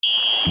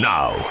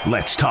Now,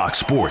 let's talk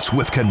sports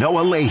with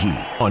Kanoa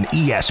Leahey on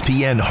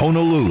ESPN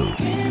Honolulu.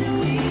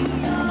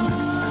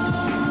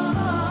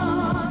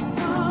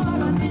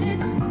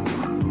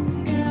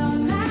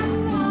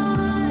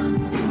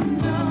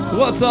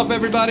 What's up,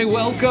 everybody?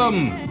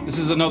 Welcome. This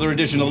is another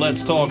edition of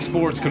Let's Talk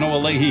Sports.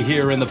 Kanoa Leahey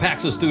here in the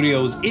Paxa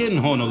Studios in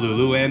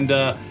Honolulu,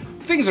 and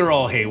things are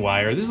all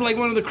haywire. This is like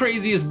one of the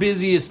craziest,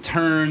 busiest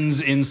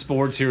turns in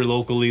sports here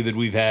locally that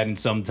we've had in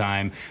some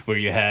time, where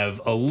you have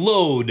a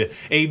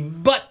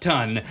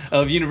butt-ton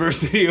of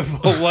University of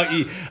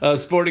Hawaii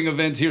sporting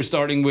events here,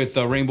 starting with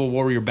Rainbow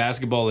Warrior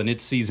basketball and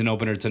its season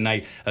opener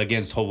tonight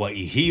against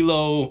Hawaii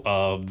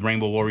Hilo.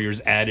 Rainbow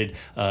Warriors added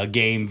a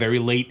game very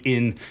late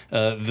in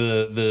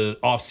the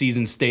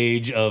off-season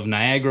stage of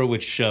Niagara,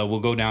 which will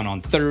go down on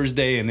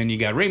Thursday, and then you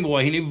got Rainbow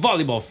Wahine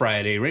Volleyball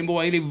Friday, Rainbow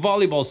Wahine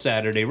Volleyball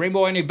Saturday,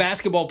 Rainbow Wahine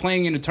basketball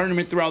playing in a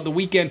tournament throughout the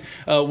weekend.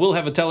 We'll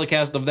have a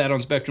telecast of that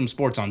on Spectrum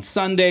Sports on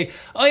Sunday.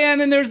 Oh yeah,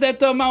 and then there's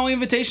that Maui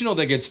Invitational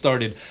that gets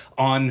started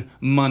on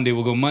Monday.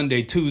 We'll go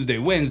Monday, Tuesday,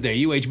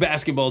 Wednesday, UH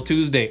basketball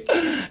Tuesday.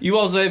 You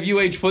also have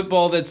UH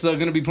football that's going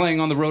to be playing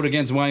on the road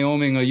against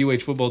Wyoming, a UH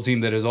football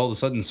team that has all of a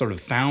sudden sort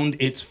of found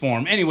its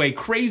form. Anyway,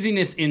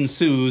 craziness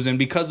ensues, and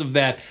because of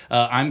that,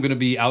 I'm going to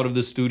be out of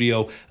the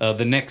studio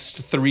the next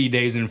 3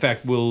 days. In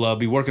fact, we'll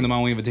be working the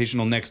Maui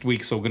Invitational next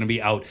week, so we're going to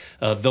be out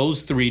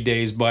those 3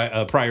 days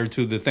prior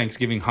to the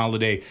Thanksgiving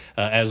holiday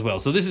as well.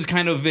 So this is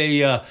kind of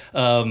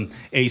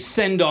a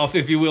send-off,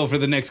 if you will, for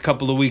the next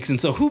couple of weeks. And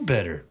so who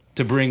better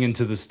to bring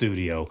into the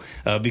studio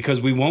because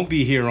we won't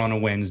be here on a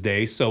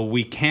Wednesday, so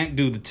we can't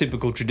do the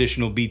typical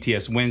traditional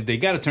BTS Wednesday.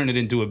 Got to turn it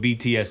into a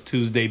BTS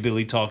Tuesday.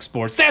 Billy Talk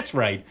Sports. That's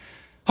right.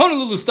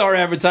 Honolulu Star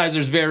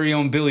Advertiser's very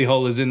own Billy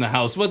Hull is in the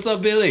house. What's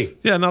up, Billy?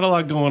 Yeah, not a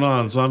lot going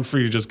on, so I'm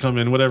free to just come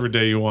in whatever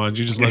day you want.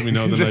 You just let me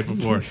know the night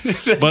before.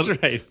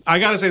 That's right. I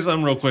gotta say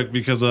something real quick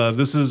because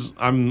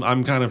I'm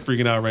kind of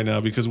freaking out right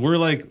now because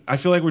I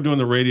feel like we're doing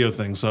the radio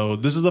thing. So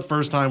this is the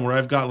first time where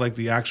I've got like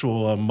the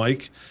actual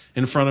mic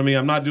in front of me.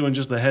 I'm not doing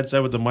just the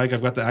headset with the mic.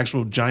 I've got the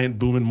actual giant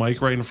booming mic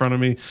right in front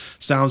of me.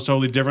 Sounds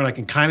totally different. I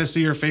can kind of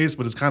see your face,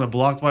 but it's kind of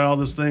blocked by all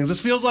these things.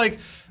 This feels like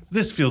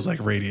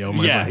radio,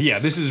 my friend. Yeah,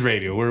 this is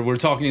radio. We're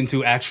talking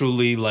into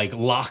actually like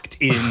locked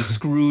in,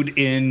 screwed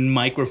in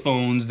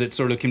microphones that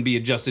sort of can be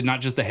adjusted, not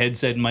just the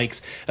headset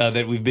mics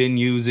that we've been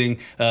using.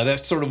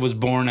 That sort of was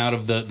born out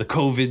of the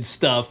COVID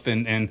stuff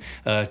and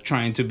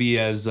trying to be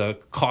as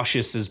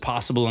cautious as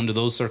possible under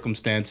those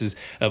circumstances.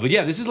 But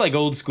yeah, this is like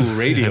old school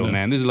radio,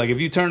 man. This is like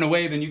if you turn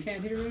away, then you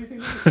can't hear anything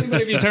that you're saying.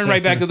 But if you turn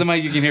right back to the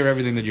mic, you can hear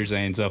everything that you're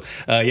saying. So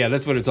yeah,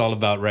 that's what it's all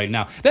about right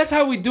now. That's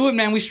how we do it,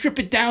 man. We strip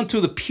it down to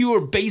the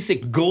pure,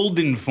 basic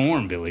golden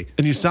form, Billy.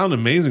 And you sound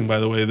amazing, by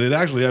the way. That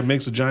actually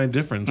makes a giant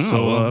difference. We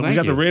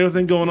got the radio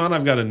thing going on.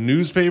 I've got a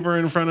newspaper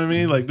in front of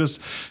me. Like this,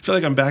 I feel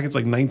like I'm back. It's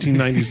like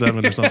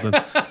 1997 or something.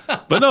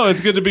 But no,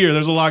 it's good to be here.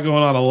 There's a lot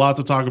going on, a lot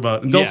to talk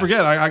about. And don't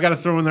forget, I got to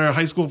throw in there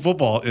high school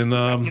football in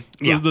the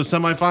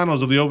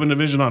semifinals of the Open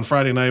Division on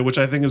Friday night, which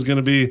I think is going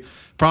to be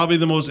probably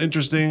the most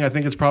interesting. I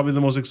think it's probably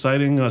the most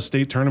exciting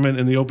state tournament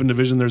in the Open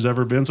Division there's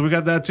ever been. So we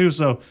got that too.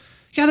 So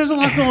yeah, there's a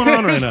lot going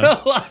on right now.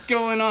 There's a lot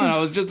going on. I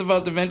was just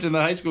about to mention the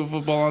high school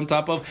football on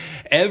top of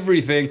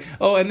everything.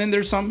 Oh, and then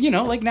there's some,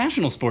 like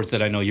national sports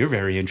that I know you're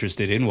very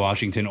interested in.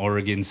 Washington,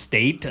 Oregon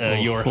State,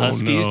 your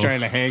Huskies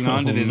trying to hang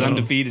on to this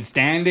undefeated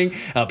standing,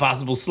 a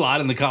possible slot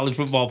in the college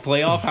football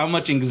playoff. How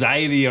much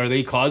anxiety are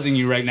they causing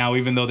you right now,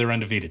 even though they're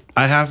undefeated?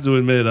 I have to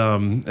admit,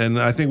 and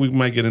I think we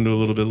might get into it a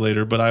little bit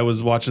later, but I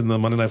was watching the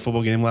Monday Night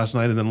Football game last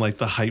night, and then like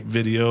the hype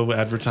video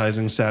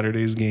advertising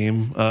Saturday's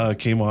game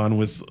came on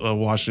with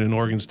Washington,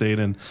 Oregon State,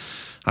 and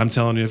I'm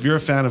telling you, if you're a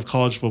fan of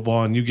college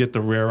football and you get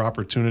the rare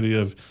opportunity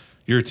of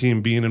your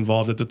team being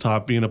involved at the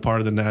top, being a part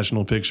of the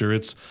national picture,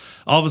 it's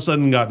all of a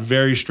sudden got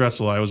very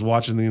stressful. I was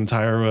watching the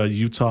entire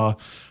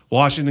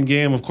Utah-Washington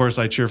game. Of course,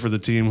 I cheer for the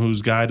team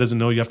whose guy doesn't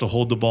know you have to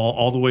hold the ball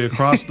all the way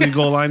across the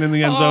goal line in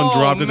the end zone,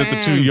 dropped it at the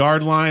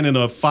 2-yard line in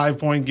a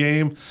 5-point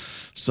game.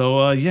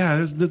 So,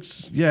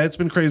 it's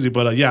been crazy.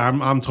 But,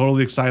 I'm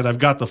totally excited. I've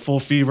got the full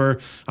fever.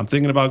 I'm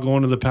thinking about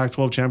going to the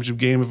Pac-12 championship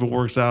game if it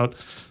works out.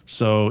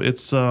 So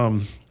it's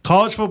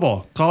college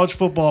football. College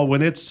football,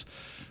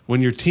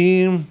 when your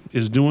team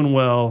is doing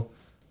well,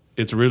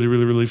 it's really,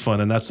 really, really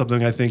fun. And that's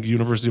something I think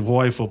University of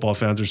Hawaii football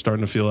fans are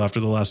starting to feel after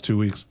the last 2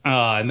 weeks.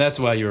 And that's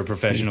why you're a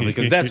professional,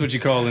 because that's what you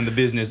call in the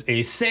business a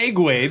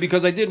segue,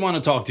 because I did want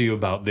to talk to you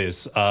about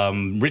this.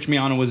 Rich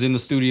Miano was in the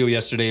studio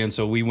yesterday, and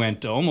so we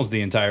went almost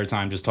the entire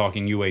time just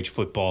talking UH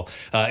football.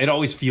 It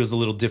always feels a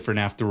little different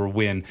after a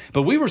win.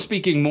 But we were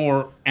speaking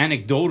more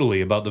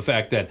anecdotally about the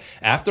fact that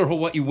after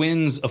Hawaii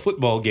wins a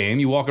football game,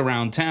 you walk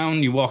around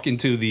town, you walk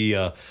into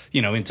the,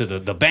 into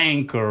the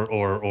bank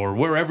or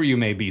wherever you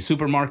may be,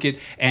 supermarket,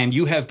 and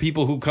you have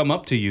people who come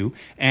up to you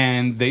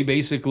and they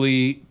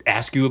basically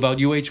ask you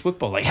about UH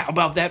football. Like, how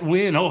about that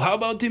win? Oh, how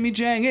about Timmy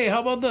Chang? Hey,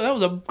 how about that? That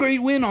was a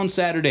great win on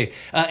Saturday.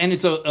 And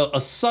it's a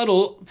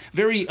subtle,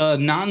 very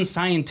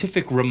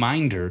non-scientific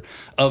reminder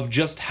of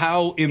just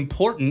how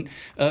important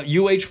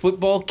UH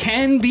football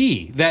can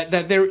be.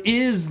 That there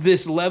is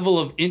this level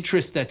of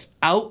interest that's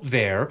out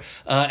there,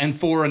 and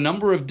for a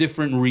number of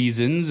different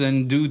reasons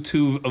and due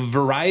to a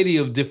variety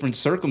of different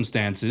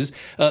circumstances,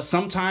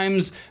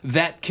 sometimes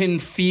that can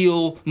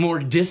feel more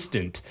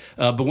distant.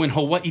 But when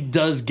Hawaii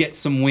does get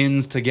some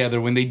wins together,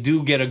 when they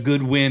do get a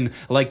good win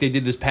like they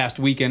did this past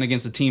weekend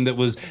against a team that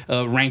was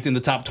ranked in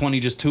the top 20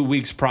 just 2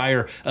 weeks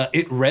prior,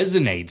 it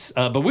resonates.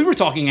 But we were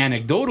talking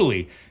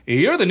anecdotally.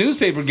 You're the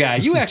newspaper guy.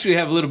 You actually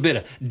have a little bit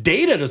of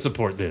data to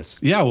support this.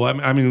 Yeah, well,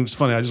 I mean, it's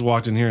funny. I just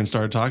walked in here and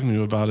started talking to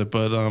you about it,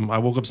 but I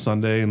woke up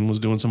Sunday and was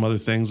doing some other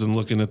things and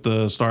looking at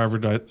the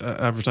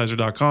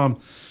StarAdvertiser.com.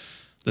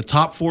 The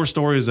top 4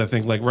 stories, I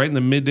think, like right in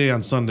the midday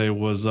on Sunday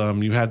was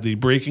you had the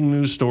breaking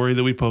news story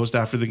that we post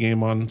after the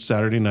game on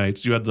Saturday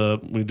nights. You had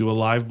we do a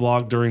live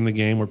blog during the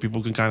game where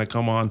people can kind of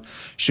come on,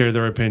 share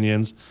their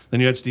opinions.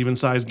 Then you had Steven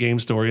Tsai's game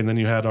story, and then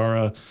you had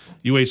our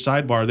UH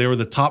sidebar. They were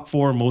the top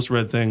 4 most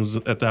read things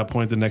at that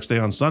point the next day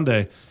on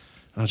Sunday.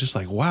 I was just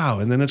like, wow.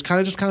 And then it's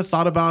kind of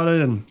thought about it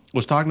and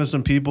was talking to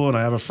some people, and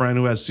I have a friend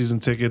who has season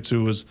tickets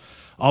who was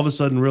all of a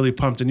sudden really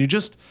pumped. And you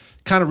just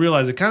kind of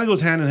realize it kind of goes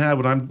hand in hand.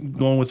 What I'm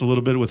going with a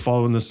little bit with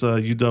following this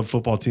UW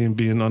football team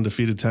being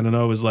undefeated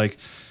 10-0 is like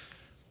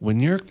when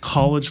your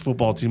college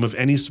football team of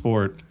any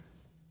sport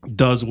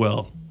does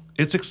well,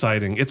 it's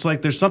exciting. It's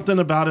like there's something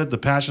about it, the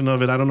passion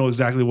of it. I don't know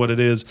exactly what it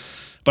is,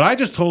 but I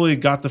just totally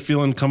got the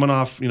feeling coming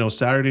off,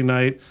 Saturday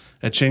night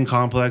at Chang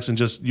Complex and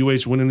just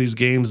UH winning these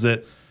games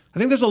that I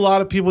think there's a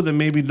lot of people that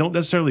maybe don't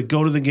necessarily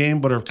go to the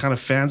game but are kind of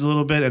fans a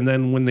little bit, and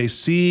then when they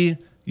see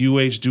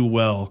UH do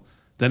well,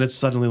 then it's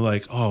suddenly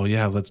like, oh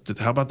yeah,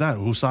 how about that?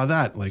 Who saw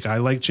that? Like I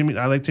like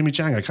Timmy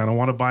Chang. I kind of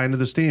want to buy into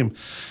this team.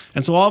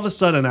 And so all of a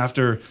sudden,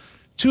 after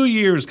 2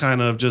 years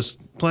kind of just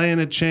playing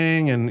at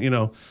Chang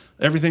and,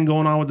 everything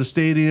going on with the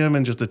stadium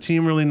and just the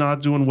team really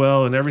not doing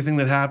well and everything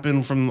that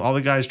happened from all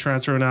the guys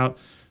transferring out,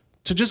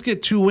 to just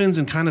get 2 wins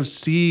and kind of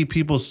see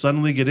people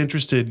suddenly get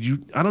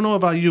interested. I don't know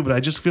about you, but I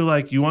just feel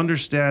like you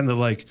understand that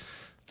like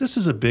this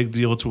is a big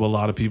deal to a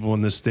lot of people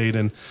in this state.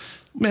 And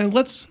man,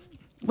 let's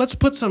try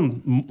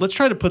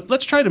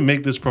to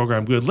make this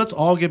program good. Let's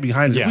all get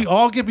behind it. Yeah. If we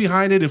all get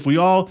behind it, if we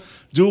all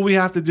do what we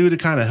have to do to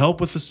kind of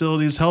help with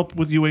facilities, help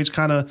with UH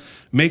kind of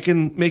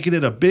making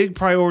it a big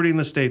priority in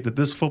the state that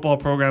this football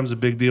program is a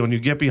big deal, and you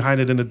get behind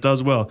it and it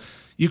does well,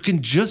 you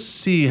can just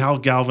see how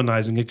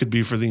galvanizing it could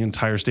be for the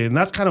entire state. And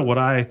that's kind of what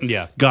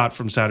I got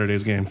from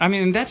Saturday's game. I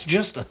mean, that's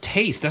just a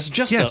taste. That's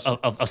just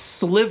a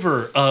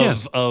sliver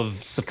of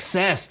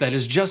success. That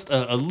is just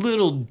a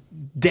little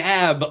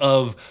dab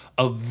of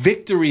a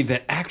victory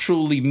that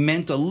actually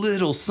meant a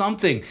little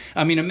something.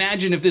 I mean,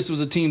 imagine if this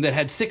was a team that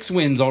had 6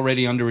 wins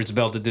already under its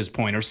belt at this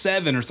point, or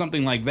 7 or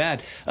something like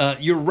that.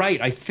 You're right.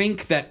 I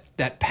think that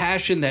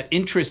passion, that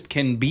interest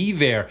can be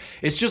there.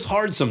 It's just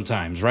hard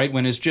sometimes, right?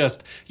 When it's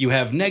just you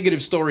have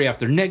negative story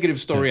after negative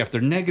story after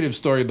negative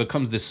story, it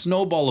becomes this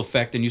snowball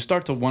effect, and you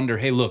start to wonder,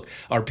 hey, look,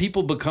 are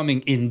people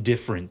becoming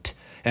indifferent?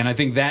 And I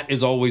think that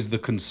is always the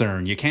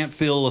concern. You can't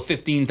fill a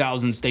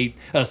 15,000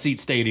 seat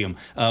stadium.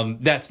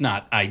 That's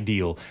not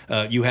ideal.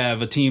 You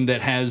have a team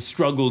that has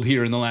struggled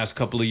here in the last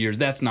couple of years.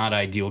 That's not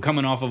ideal.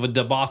 Coming off of a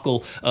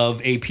debacle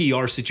of a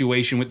PR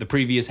situation with the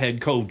previous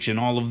head coach and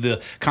all of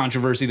the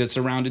controversy that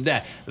surrounded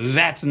that.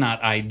 That's not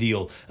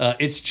ideal.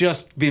 It's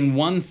just been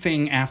one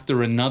thing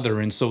after another.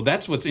 And so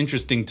that's what's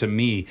interesting to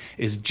me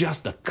is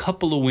just a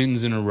couple of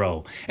wins in a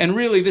row. And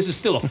really, this is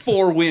still a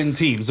 4-win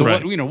team. So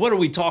right. What are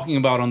we talking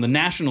about on the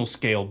national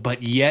scale?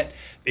 But yet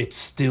it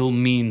still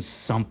means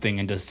something,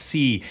 and to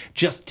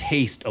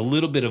taste a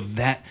little bit of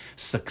that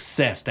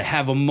success, to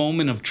have a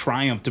moment of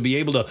triumph, to be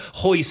able to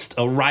hoist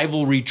a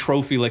rivalry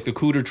trophy like the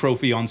Cooter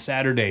Trophy on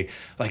Saturday,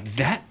 like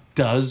that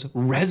does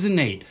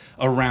resonate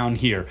around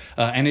here.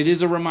 And it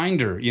is a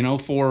reminder,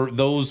 for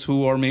those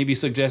who are maybe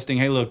suggesting,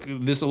 hey, look,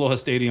 this Aloha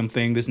Stadium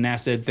thing, this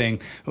NASED thing,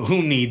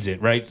 who needs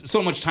it, right?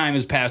 So much time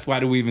has passed.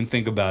 Why do we even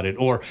think about it?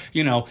 Or,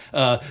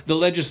 the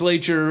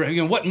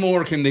legislature, what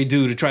more can they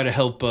do to try to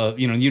help, the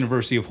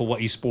University of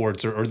Hawaii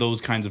sports or those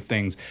kinds of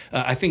things?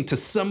 I think to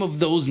some of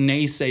those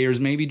naysayers,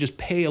 maybe just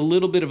pay a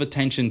little bit of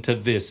attention to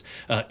this,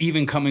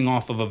 even coming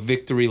off of a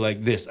victory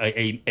like this,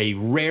 a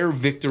rare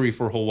victory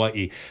for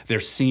Hawaii.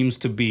 There seems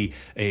to be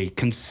a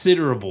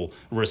considerable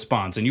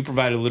response, and you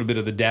provided a little bit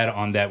of the data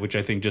on that, which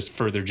I think just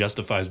further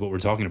justifies what we're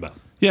talking about.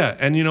 Yeah,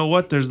 and you know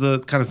what? There's the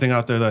kind of thing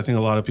out there that I think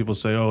a lot of people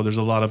say, oh, there's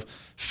a lot of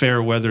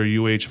fair weather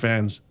UH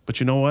fans, but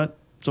you know what?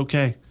 It's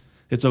okay.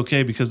 It's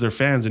okay because they're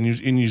fans, and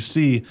you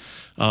see,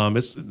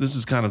 this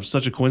is kind of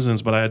such a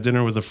coincidence, but I had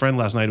dinner with a friend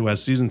last night who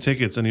has season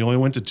tickets, and he only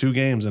went to 2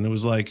 games, and it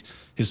was like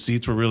his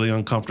seats were really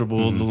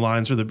uncomfortable, the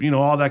lines were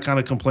all that kind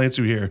of complaints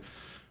you hear.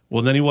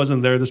 Well, then he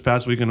wasn't there this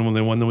past weekend when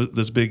they won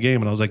this big game.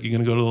 And I was like, you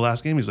going to go to the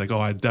last game? He's like, oh,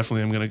 I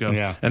definitely am going to go.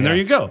 Yeah, and there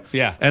you go.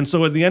 Yeah. And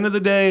so at the end of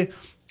the day,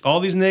 all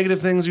these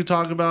negative things you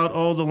talk about,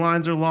 oh, the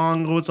lines are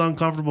long, oh, it's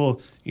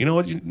uncomfortable. You know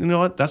what? You know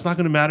what? That's not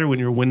going to matter when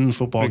you're winning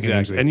football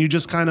games. And you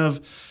just kind of,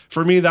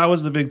 for me, that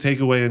was the big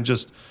takeaway, and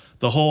just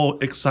the whole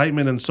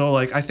excitement. And so,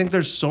 like, I think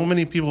there's so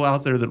many people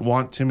out there that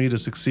want Timmy to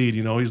succeed.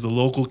 You know, he's the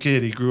local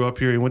kid. He grew up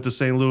here. He went to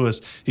St. Louis.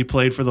 He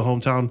played for the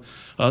hometown.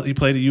 He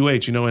played at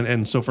UH, you know,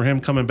 and so for him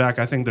coming back,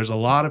 I think there's a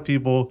lot of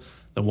people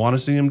that want to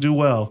see him do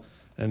well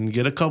and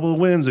get a couple of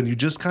wins, and you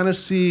just kind of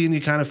see and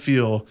you kind of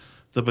feel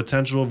the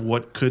potential of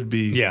what could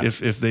be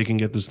if they can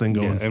get this thing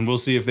going. Yeah, and we'll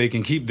see if they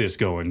can keep this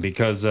going,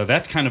 because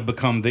that's kind of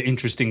become the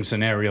interesting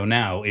scenario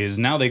now, is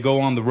now they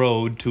go on the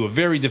road to a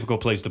very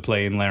difficult place to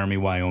play in Laramie,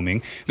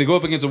 Wyoming. They go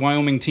up against a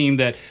Wyoming team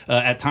that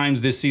at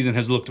times this season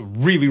has looked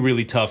really,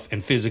 really tough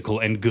and physical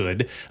and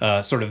good,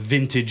 sort of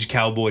vintage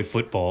cowboy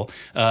football.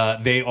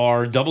 They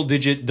are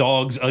double-digit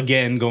dogs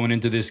again going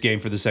into this game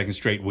for the second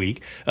straight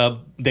week.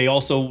 They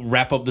also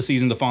wrap up the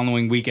season the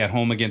following week at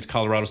home against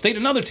Colorado State,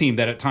 another team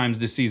that at times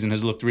this season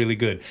has looked really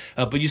good.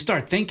 But you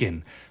start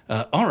thinking,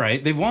 all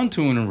right, they've won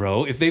 2 in a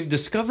row. If they've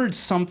discovered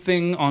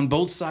something on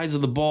both sides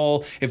of the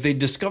ball, if they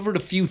discovered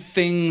a few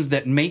things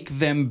that make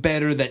them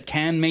better, that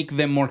can make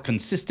them more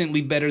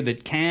consistently better,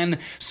 that can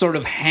sort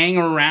of hang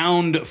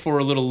around for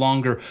a little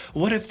longer,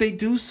 what if they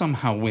do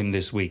somehow win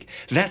this week?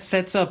 That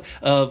sets up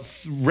a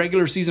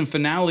regular season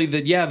finale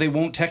that, they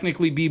won't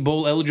technically be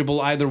bowl eligible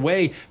either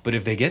way, but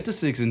if they get to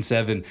 6 and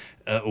 7,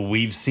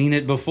 we've seen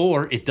it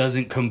before. It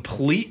doesn't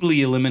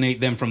completely eliminate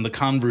them from the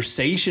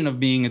conversation of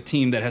being a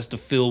team that has to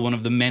fill one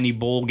of the many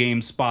bowl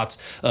game spots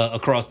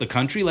across the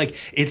country. Like,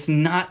 it's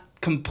not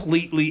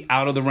completely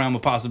out of the realm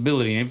of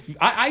possibility. And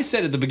I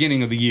said at the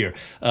beginning of the year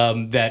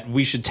that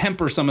we should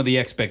temper some of the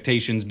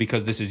expectations,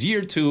 because this is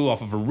year 2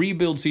 off of a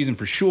rebuild season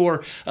for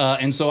sure.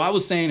 And so I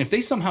was saying, if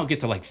they somehow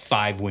get to like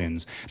 5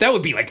 wins, that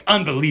would be like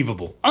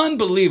unbelievable.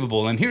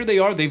 And here they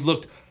are. They've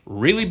looked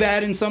really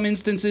bad in some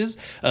instances.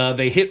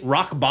 They hit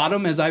rock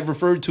bottom, as I've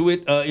referred to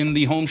it, in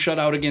the home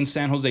shutout against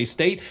San Jose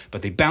State,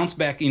 but they bounce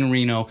back in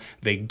Reno.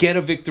 They get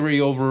a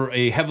victory over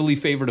a heavily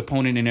favored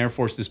opponent in Air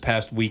Force this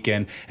past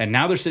weekend, and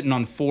now they're sitting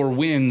on 4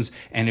 wins,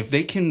 and if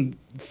they can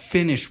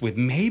finish with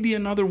maybe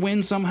another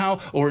win somehow,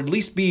 or at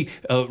least be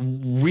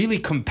really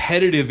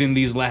competitive in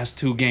these last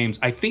 2 games,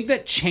 I think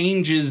that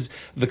changes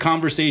the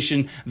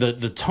conversation,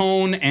 the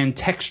tone and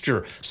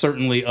texture,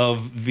 certainly,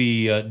 of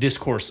the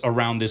discourse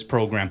around this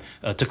program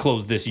to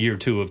close this year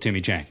 2 of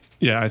Timmy Chang.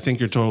 Yeah, I think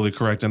you're totally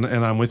correct, and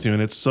I'm with you.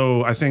 And it's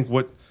so, I think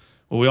what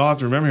we all have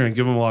to remember here and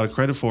give them a lot of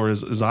credit for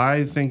is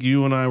I think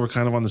you and I were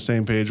kind of on the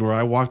same page, where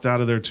I walked out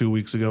of there 2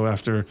 weeks ago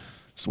after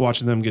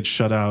watching them get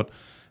shut out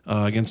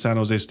against San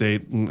Jose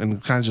State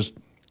and kind of just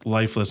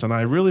lifeless. And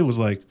I really was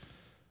like,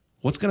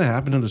 what's going to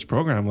happen to this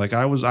program? Like,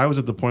 I was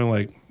at the point,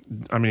 like,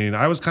 I mean,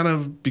 I was kind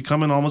of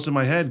becoming almost in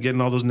my head, getting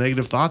all those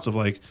negative thoughts of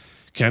like,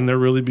 can there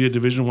really be a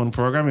Division I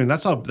program? I mean,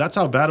 that's how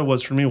bad it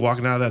was for me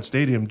walking out of that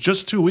stadium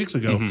just 2 weeks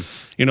ago.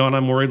 You know, and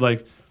I'm worried,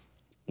 like,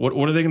 what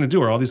are they going to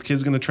do? Are all these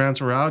kids going to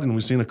transfer out? And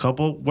we've seen a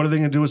couple. What are they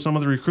going to do with some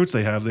of the recruits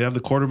they have? They have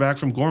the quarterback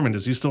from Gorman.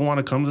 Does he still want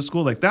to come to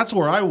school? Like, that's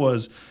where I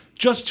was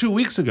just 2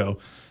 weeks ago.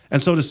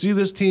 And so to see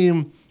this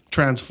team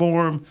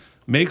transform,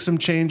 make some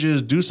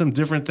changes, do some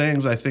different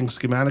things, I think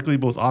schematically,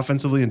 both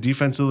offensively and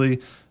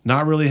defensively,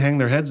 not really hang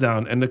their heads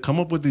down, and to come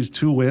up with these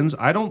 2 wins,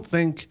 I don't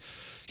think,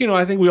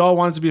 I think we all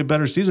want it to be a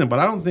better season, but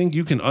I don't think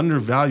you can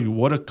undervalue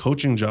what a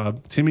coaching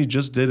job Timmy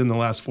just did in the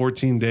last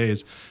 14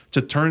 days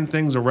to turn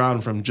things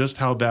around from just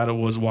how bad it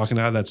was walking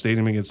out of that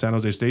stadium against San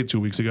Jose State 2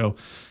 weeks ago.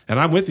 And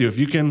I'm with you. If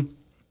you can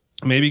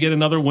maybe get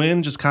another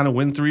win, just kind of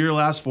win 3 of your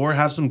last 4,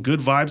 have some good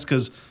vibes,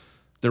 because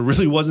there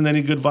really wasn't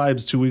any good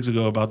vibes 2 weeks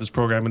ago about this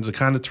program, and to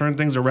kind of turn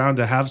things around,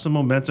 to have some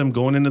momentum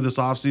going into this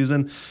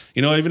offseason.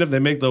 Even if they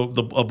make a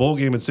bowl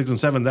game at 6 and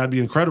 7, that'd be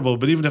incredible.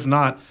 But even if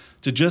not,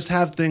 to just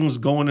have things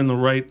going in the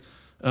right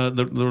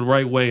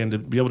way, and to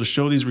be able to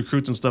show these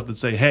recruits and stuff that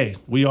say, hey,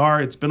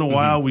 it's been a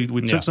while, we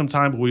took some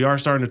time, but we are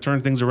starting to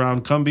turn things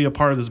around. Come be a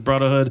part of this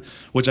brotherhood,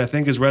 which I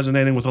think is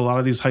resonating with a lot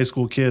of these high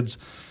school kids.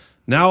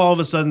 Now all of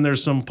a sudden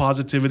there's some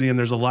positivity and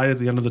there's a light at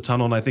the end of the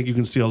tunnel, and I think you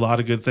can see a lot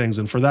of good things.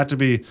 And for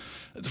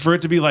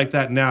it to be like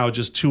that now,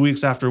 just 2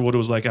 weeks after what it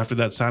was like after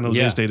that San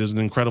Jose State, is an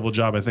incredible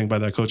job, I think, by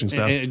that coaching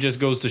staff. It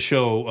just goes to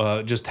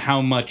show just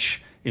how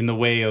much in the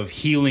way of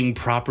healing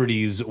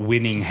properties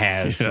winning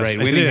has, Yes, right?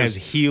 Winning has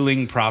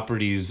healing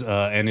properties,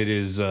 and it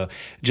is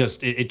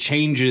it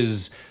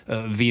changes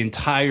the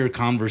entire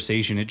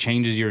conversation. It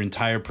changes your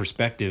entire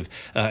perspective.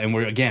 And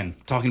we're, again,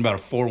 talking about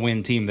a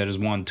 4-win team that has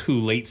won 2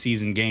 late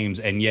season games,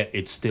 and yet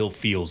it still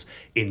feels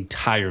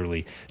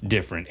entirely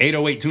different.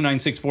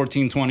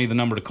 808-296-1420, the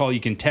number to call. You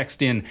can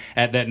text in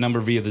at that number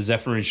via the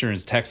Zephyr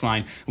Insurance text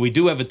line. We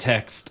do have a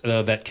text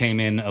that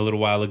came in a little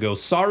while ago.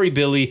 Sorry,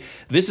 Billy,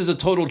 this is a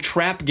total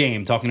trap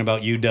game. Talking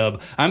about UW.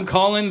 I'm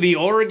calling the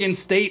Oregon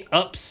State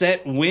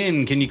upset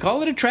win. Can you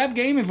call it a trap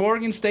game if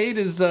Oregon State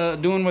is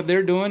doing what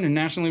they're doing and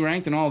nationally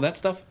ranked and all that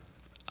stuff?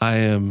 I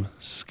am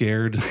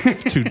scared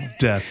to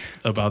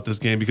death about this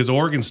game, because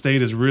Oregon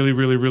State is really,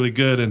 really, really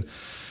good. And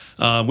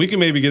We can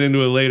maybe get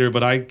into it later,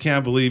 but I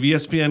can't believe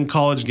ESPN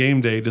College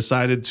Game Day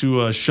decided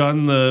to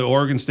shun the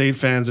Oregon State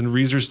fans in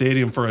Reser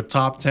Stadium for a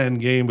top 10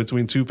 game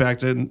between two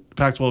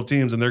Pac-12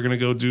 teams, and they're going to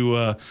go do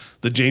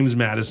the James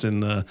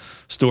Madison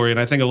story. And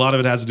I think a lot of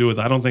it has to do with,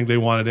 I don't think they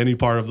wanted any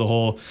part of the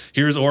whole,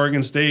 here's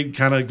Oregon State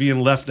kind of being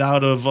left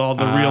out of all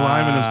the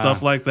realignment and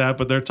stuff like that,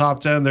 but they're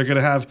top 10. They're going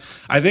to have,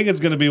 I think it's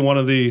going to be one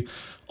of the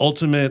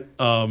ultimate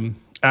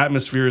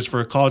atmospheres for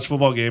a college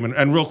football game.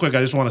 And real quick,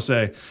 I just want to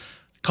say,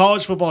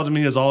 college football to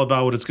me is all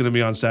about what it's going to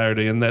be on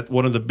Saturday, and that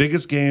one of the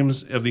biggest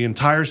games of the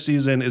entire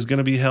season is going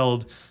to be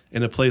held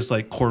in a place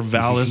like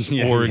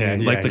Corvallis,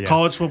 Oregon. The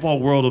college football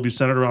world will be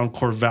centered around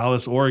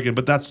Corvallis, Oregon,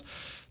 but that's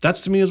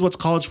to me is what's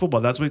college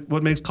football. That's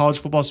what makes college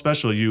football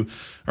special. You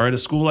are at a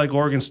school like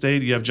Oregon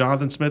State. You have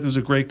Jonathan Smith, who's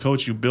a great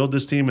coach. You build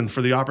this team, and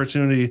for the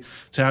opportunity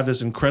to have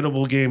this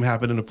incredible game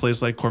happen in a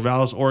place like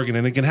Corvallis, Oregon,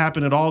 and it can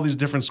happen at all these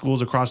different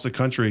schools across the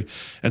country,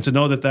 and to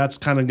know that that's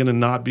kind of going to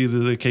not be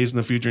the case in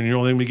the future, and you're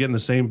only going to be getting the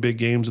same big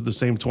games at the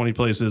same 20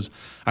 places,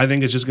 I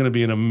think it's just going to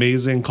be an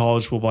amazing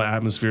college football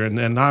atmosphere.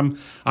 And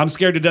I'm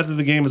scared to death of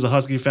the game as a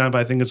Husky fan, but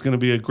I think it's going to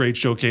be a great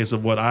showcase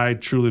of what I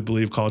truly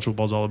believe college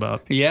football is all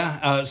about.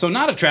 Yeah, so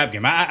not a trap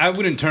game. I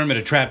wouldn't term it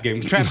a trap game.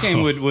 Trap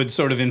game would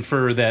sort of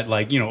infer that,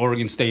 like,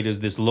 Oregon State is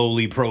this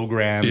lowly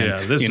program,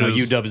 and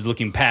UW is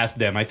looking past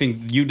them. I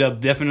think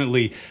UW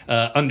definitely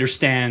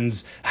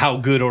understands how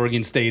good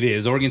Oregon State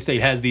is. Oregon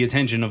State has the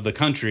attention of the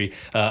country.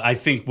 I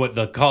think what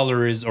the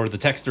caller is, or the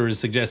texter is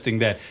suggesting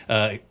that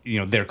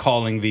they're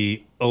calling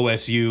the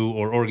OSU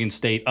or Oregon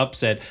State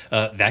upset,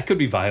 that could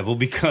be viable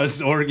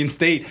because Oregon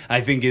State,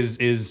 I think,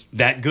 is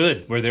that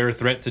good where they're a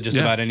threat to just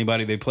about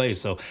anybody they play.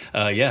 So,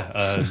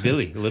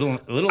 Billy,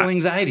 little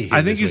anxiety here.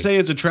 I think you say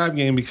it's a trap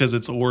game because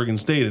it's Oregon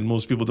State, and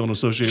most people don't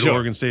associate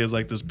Oregon State as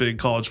like this big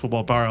college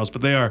football powerhouse,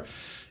 but they are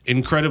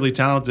incredibly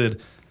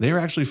talented. They are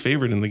actually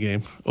favored in the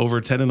game over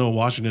 10-0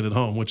 Washington at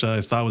home, which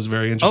I thought was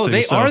very interesting. Oh,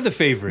 they are the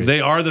favorite.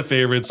 They are the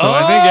favorite. So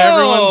I think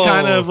everyone's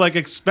kind of like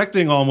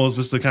expecting almost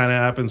this to kind of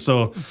happen.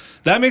 So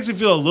that makes me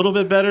feel a little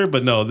bit better.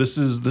 But no, this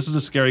is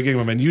a scary game.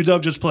 I mean, UW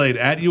just played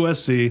at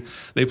USC.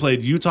 They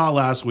played Utah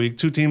last week,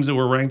 two teams that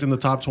were ranked in the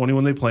top 20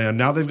 when they play on.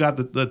 Now they've got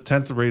the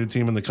 10th rated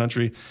team in the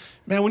country.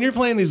 Man, when you're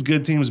playing these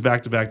good teams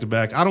back to back to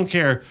back, I don't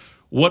care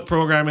what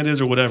program it is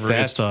or whatever,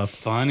 that's it's tough.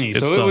 Funny. It's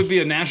so tough. It would be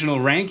a national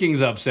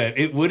rankings upset.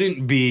 It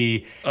wouldn't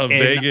be a an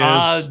Vegas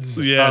odds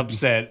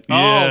upset.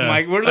 Yeah. Oh,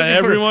 Mike, we're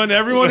looking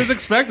everyone is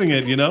expecting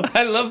it,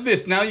 I love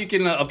this. Now you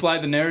can apply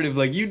the narrative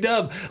like,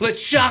 UW,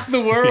 let's shock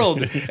the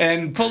world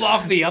and pull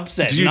off the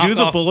upset. Do you do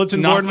the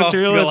bulletin board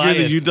material if you're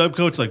the UW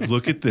coach? Like,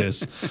 look at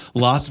this.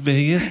 Las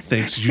Vegas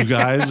thinks you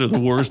guys are the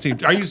worst team.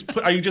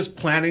 Are you just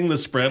planning the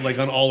spread like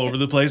on all over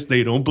the place?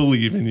 They don't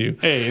believe in you.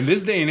 Hey, in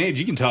this day and age,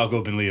 you can talk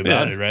openly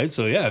about it, right?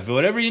 So, yeah,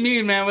 whatever you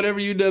need, man, whatever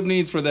UW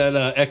needs for that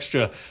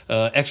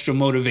extra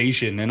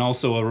motivation, and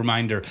also a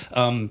reminder,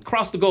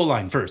 cross the goal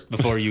line first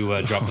before you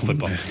drop the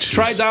football.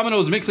 Try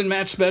Domino's Mix and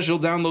Match Special.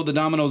 Download the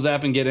Domino's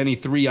app and get any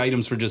 3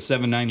 items for just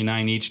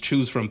 $7.99 each.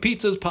 Choose from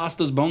pizzas,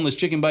 pastas, boneless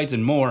chicken bites,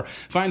 and more.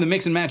 Find the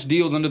Mix and Match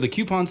deals under the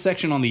coupon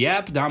section on the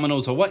app.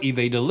 Domino's Hawaii,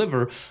 they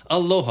deliver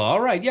aloha.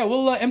 All right, yeah,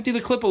 we'll empty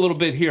the clip a little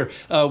bit here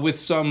with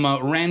some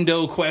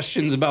rando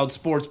questions about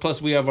sports.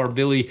 Plus, we have our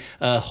Billy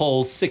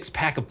Hull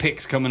 6-pack of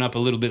picks coming up a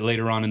little bit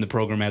later on in the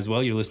program as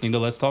well. You're listening to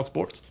Let's Talk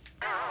Sports.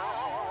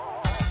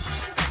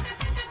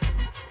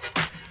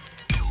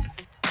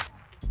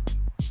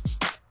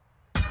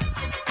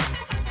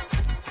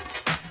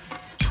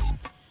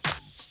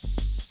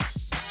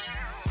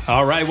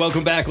 All right,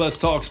 welcome back. Let's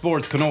talk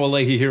sports. Kanoa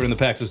Leahey here in the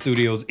Paxa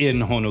Studios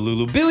in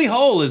Honolulu. Billy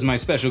Hull is my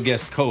special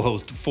guest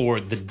co-host for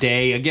the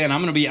day. Again, I'm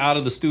going to be out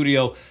of the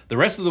studio the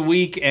rest of the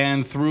week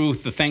and through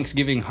the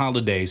Thanksgiving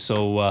holiday.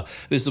 So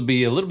this will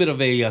be a little bit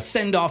of a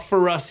send-off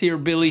for us here,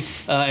 Billy,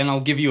 and I'll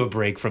give you a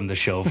break from the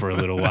show for a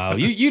little while.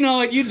 You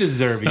know it. You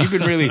deserve it. You've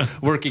been really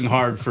working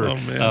hard for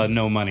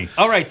no money.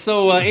 All right,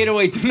 so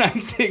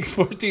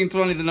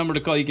 808-296-1420, the number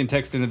to call. You can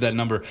text into that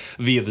number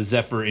via the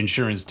Zephyr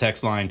Insurance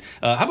text line.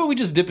 How about we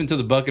just dip into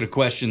the bucket of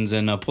questions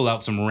and pull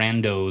out some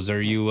randos? Are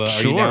you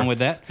down with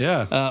that?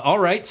 Yeah. All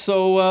right,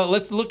 so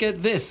let's look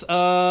at this.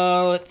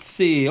 Let's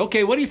see.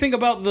 Okay, what do you think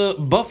about the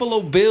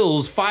Buffalo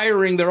Bills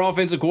firing their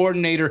offensive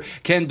coordinator,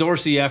 Ken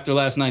Dorsey, after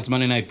last night's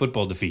Monday Night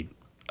Football defeat?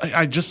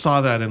 I just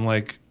saw that and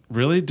like,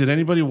 really? Did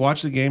anybody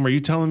watch the game? Are you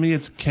telling me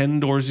it's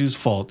Ken Dorsey's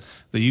fault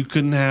that you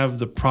couldn't have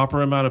the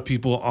proper amount of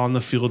people on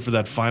the field for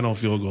that final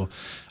field goal?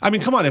 I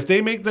mean, come on. If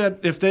they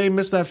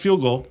miss that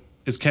field goal,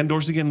 is Ken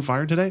Dorsey getting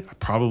fired today?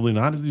 Probably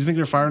not. Do you think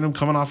they're firing him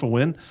coming off a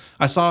win?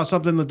 I saw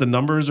something that the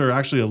numbers are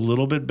actually a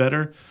little bit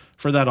better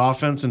for that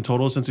offense in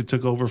total since he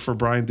took over for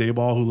Brian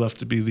Daboll, who left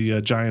to be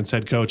the Giants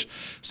head coach.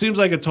 Seems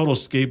like a total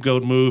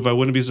scapegoat move. I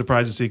wouldn't be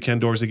surprised to see Ken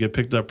Dorsey get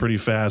picked up pretty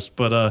fast.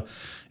 But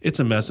it's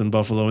a mess in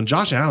Buffalo. And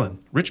Josh Allen,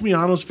 Rich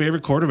Miano's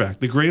favorite quarterback,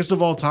 the greatest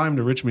of all time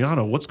to Rich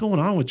Miano. What's going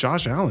on with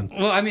Josh Allen?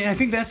 Well, I mean, I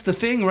think that's the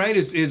thing, right?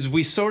 Is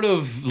we sort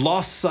of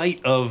lost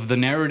sight of the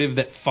narrative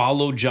that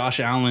followed Josh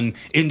Allen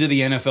into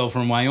the NFL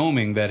from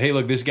Wyoming. That, hey,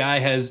 look, this guy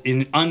has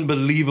an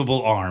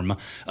unbelievable arm,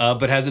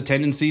 but has a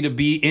tendency to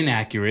be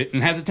inaccurate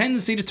and has a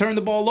tendency to turn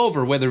the ball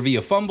over, whether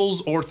via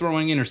fumbles or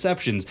throwing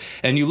interceptions.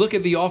 And you look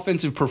at the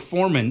offensive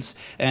performance,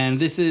 and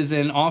this is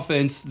an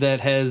offense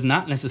that has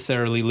not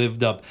necessarily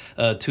lived up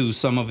to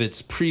some of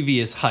its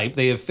previous hype.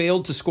 They have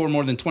failed to score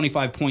more than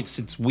 25 points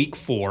since week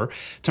 4.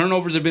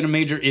 Turnovers have been a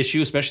major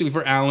issue, especially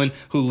for Allen,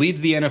 who leads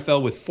the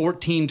NFL with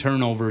 14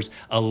 turnovers,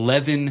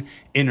 11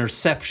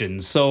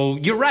 interceptions. So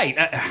you're right.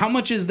 How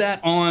much is that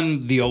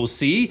on the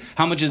OC?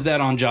 How much is that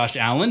on Josh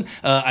Allen?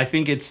 I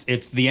think it's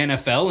the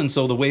NFL, and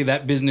so the way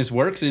that business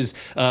works is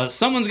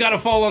someone's got to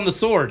fall on the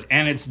sword,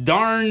 and it's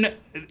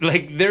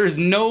there's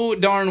no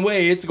darn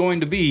way it's going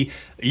to be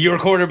your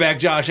quarterback,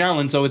 Josh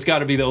Allen, so it's got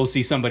to be the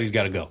OC. Somebody's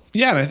got to go.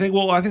 Yeah, and I think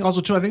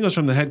also, too, I think it was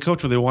from the head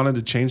coach where they wanted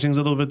to change things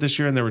a little bit this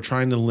year, and they were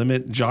trying to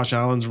limit Josh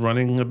Allen's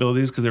running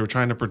abilities because they were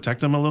trying to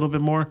protect him a little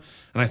bit more.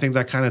 And I think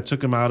that kind of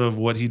took him out of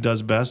what he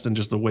does best and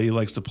just the way he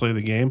likes to play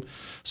the game.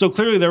 So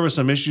clearly there were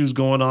some issues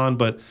going on,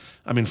 but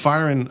I mean,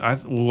 firing,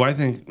 who I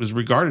think was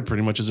regarded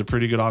pretty much as a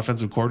pretty good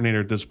offensive coordinator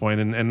at this point.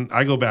 And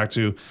I go back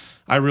to,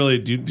 I really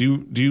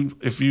do you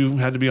if you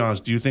had to be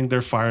honest, do you think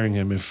they're firing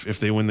him if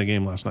they win the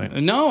game last night?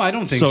 No, I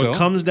don't think so. So it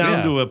comes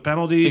down to a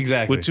penalty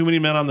with too many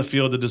men on the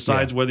field that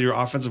decides whether your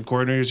offensive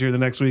coordinator is here the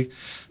next week.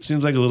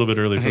 Seems like a little bit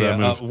early for that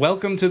move.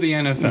 Welcome to the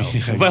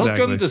NFL. Yeah,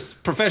 welcome to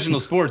professional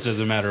sports, as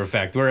a matter of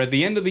fact, where at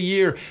the end of the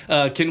year,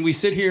 can we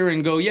sit here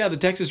and go, yeah, the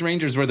Texas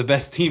Rangers were the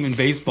best team in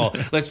baseball.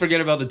 Let's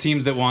forget about the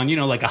teams that won,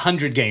 like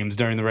 100 games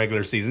during the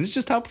regular season. It's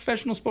just how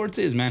professional sports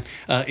is, man.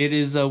 It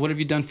is, what have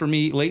you done for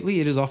me lately?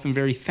 It is often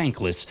very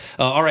thankless.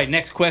 All right,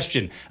 next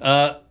question.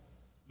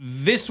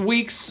 This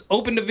week's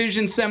Open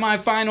Division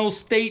semifinals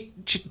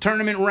state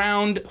tournament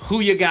round, who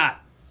you got?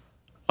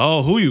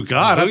 Oh, who you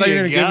got? I thought you were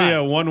going to give me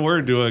a one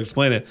word to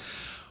explain it.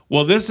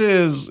 Well,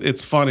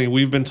 it's funny.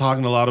 We've been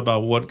talking a lot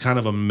about what kind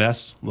of a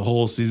mess the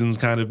whole season's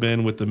kind of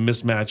been with the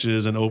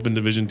mismatches and Open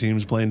Division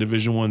teams playing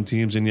Division I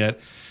teams, and yet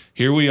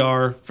here we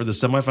are for the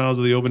semifinals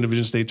of the Open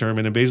Division State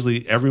Tournament, and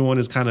basically everyone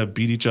has kind of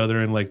beat each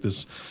other in like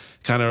this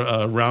kind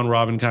of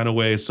round-robin kind of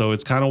way, so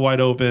it's kind of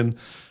wide open.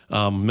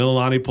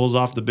 Mililani pulls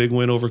off the big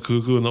win over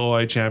Kuku in the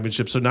OI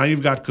Championship. So now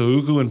you've got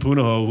Kahuku and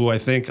Punahou, who I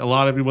think a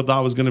lot of people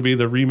thought was going to be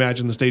the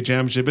rematch in the state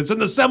championship. It's in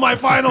the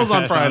semifinals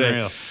on Friday,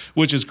 unreal.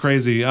 Which is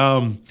crazy.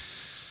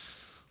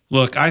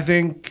 Look, I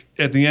think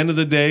at the end of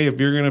the day, if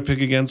you're going to pick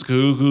against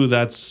Kahuku,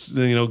 that's,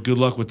 good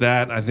luck with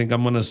that. I think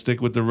I'm going to stick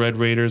with the Red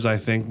Raiders. I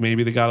think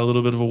maybe they got a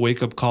little bit of a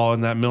wake-up call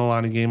in that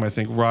Mililani game. I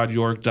think Rod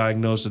York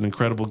diagnosed an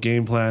incredible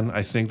game plan.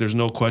 I think there's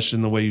no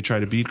question the way you try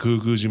to beat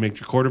Kahuku's, you make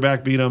your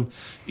quarterback beat them.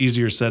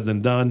 Easier said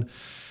than done.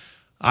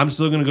 I'm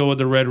still going to go with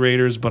the Red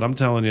Raiders, but I'm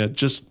telling you,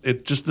 just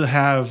to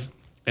have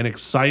an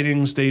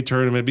exciting state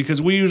tournament,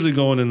 because we usually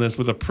go in this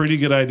with a pretty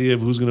good idea of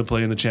who's going to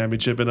play in the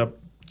championship and a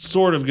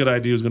sort of good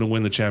idea who's going to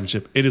win the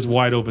championship. It is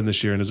wide open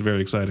this year, and it's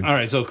very exciting. All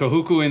right, so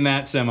Kahuku in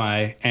that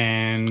semi,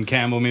 and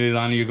Campbell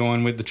Mililani, you're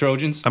going with the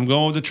Trojans? I'm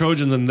going with the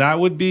Trojans, and that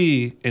would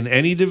be, in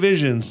any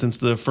division since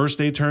the first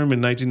state tournament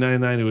in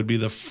 1999, it would be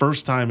the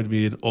first time it'd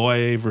be an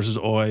OIA versus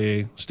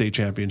OIA state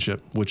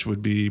championship, which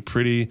would be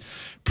pretty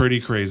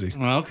crazy.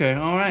 Well, okay,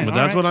 all right. But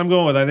that's what I'm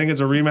going with. I think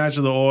it's a rematch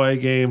of the OIA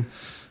game.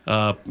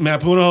 Matt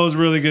Punahou is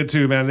really good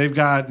too, man. They've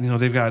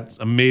got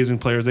amazing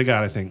players. They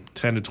got, I think,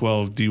 10 to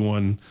 12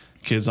 D1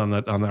 kids on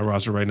that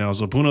roster right now.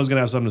 So Punahou's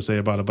gonna have something to say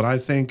about it. But I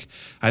think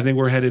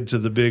we're headed to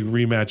the big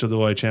rematch of the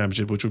OI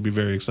Championship, which would be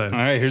very exciting.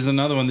 All right, here's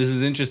another one. This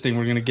is interesting.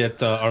 We're gonna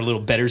get our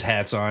little bettors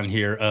hats on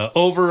here.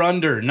 Over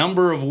under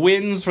number of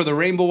wins for the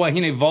Rainbow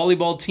Wahine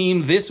volleyball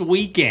team this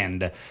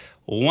weekend.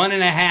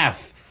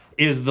 1.5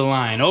 is the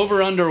line.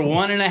 Over under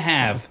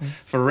 1.5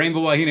 for Rainbow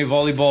Wahine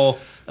volleyball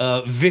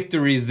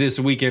victories this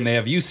weekend. They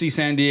have UC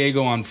San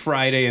Diego on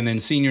Friday, and then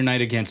senior night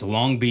against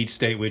Long Beach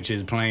State, which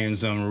is playing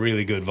some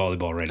really good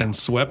volleyball right now. And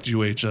swept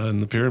UH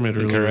in the pyramid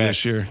earlier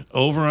this year.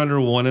 Over under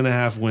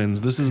 1.5 wins.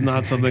 This is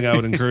not something I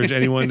would encourage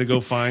anyone to go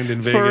find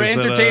in Vegas. For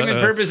entertainment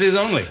purposes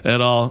only. At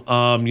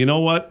all. You know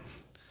what?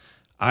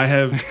 I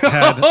have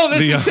had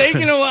is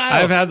taking a while.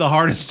 I've had the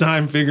hardest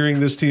time figuring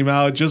this team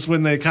out. Just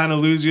when they kind of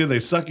lose you, they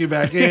suck you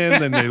back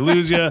in, then they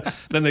lose you,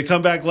 then they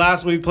come back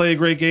last week, play a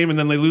great game, and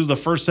then they lose the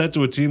first set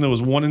to a team that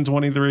was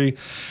 1-23.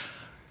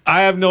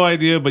 I have no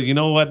idea, but you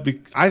know what?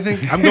 I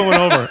think I'm going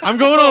over. I'm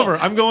going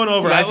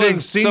over. That I think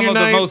was senior some of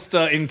night, the most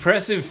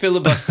impressive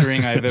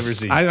filibustering I've ever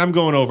seen. I'm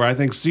going over. I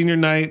think senior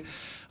night.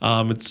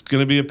 It's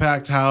going to be a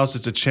packed house.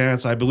 It's a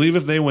chance. I believe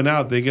if they win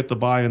out, they get the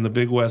bye in the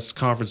Big West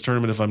Conference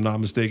tournament, if I'm not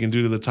mistaken,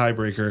 due to the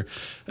tiebreaker,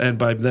 and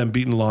by them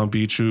beating Long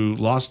Beach, who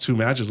lost 2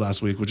 matches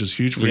last week, which is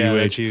huge for UH.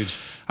 That's huge.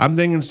 I'm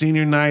thinking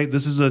senior night.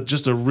 This is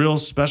just a real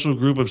special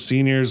group of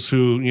seniors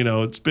who,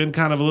 it's been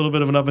kind of a little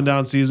bit of an up and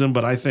down season,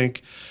 but I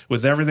think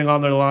with everything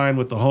on their line,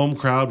 with the home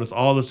crowd, with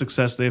all the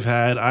success they've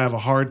had, I have a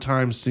hard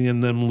time seeing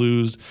them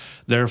lose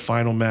their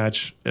final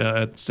match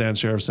at San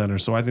Sheriff Center.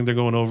 So I think they're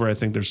going over. I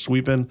think they're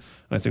sweeping.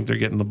 I think they're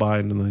getting the bye,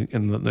 I think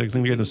they're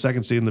getting the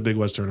second seed in the Big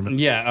West tournament.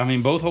 Yeah, I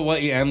mean, both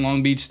Hawaii and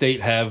Long Beach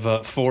State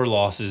have 4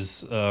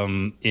 losses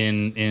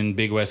in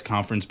Big West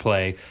Conference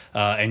play.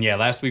 And yeah,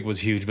 last week was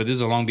huge, but this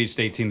is a Long Beach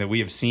State team that we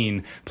have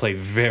seen play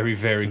very,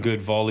 very good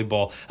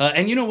volleyball.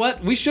 And you know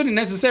what? We shouldn't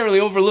necessarily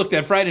overlook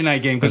that Friday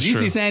night game, because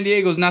UC San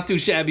Diego's not too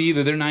shabby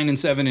either. They're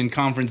 9-7 in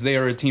conference. They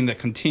are a team that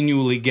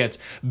continually gets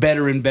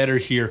better and better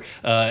here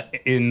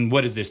in,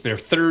 what is this, their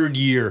 3rd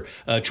year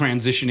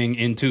transitioning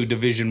into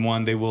Division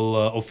I. They will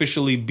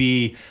officially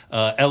be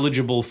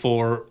eligible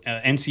for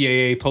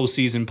NCAA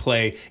postseason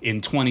play in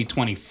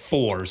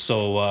 2024.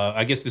 So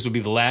I guess this will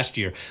be the last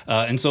year.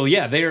 And so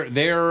yeah,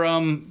 they're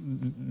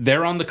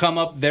on the come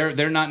up.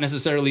 They're not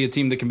necessarily a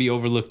team that can be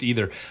overlooked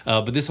either.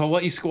 But this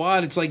Hawaii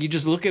squad, it's like you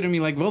just look at them,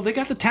 you're like, well, they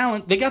got the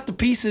talent, they got the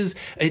pieces.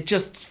 It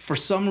just for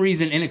some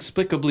reason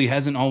inexplicably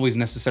hasn't always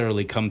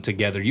necessarily come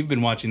together. You've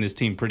been watching this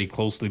team pretty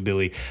closely,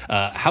 Billy.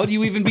 How do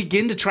you even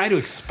begin to try to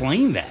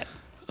explain that?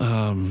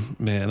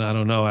 Man, I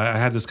don't know. I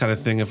had this kind of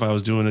thing. If I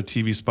was doing a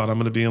TV spot, I'm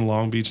going to be in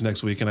Long Beach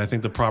next week, and I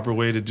think the proper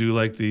way to do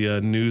like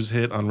the news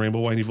hit on Rainbow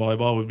Whitey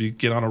Volleyball would be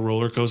get on a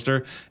roller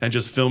coaster and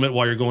just film it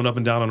while you're going up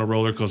and down on a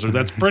roller coaster.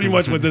 That's pretty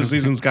much what this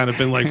season's kind of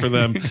been like for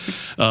them.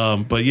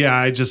 But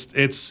yeah,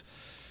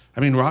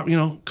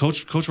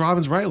 Coach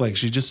Robin's right. Like,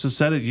 she just has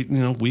said it,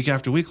 week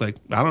after week. Like,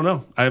 I don't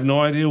know. I have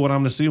no idea what I'm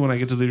going to see when I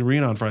get to the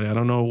arena on Friday. I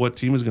don't know what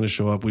team is going to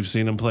show up. We've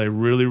seen them play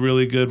really,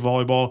 really good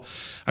volleyball.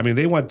 I mean,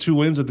 they won 2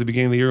 wins at the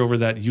beginning of the year over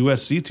that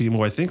USC team,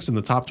 who I think is in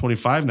the top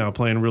 25 now,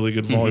 playing really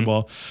good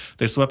volleyball.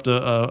 They swept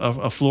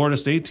a Florida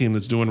State team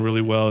that's doing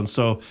really well. And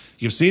so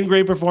you've seen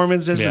great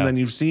performances, and then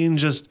you've seen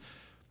just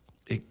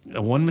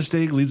one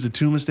mistake leads to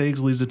 2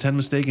 mistakes, leads to 10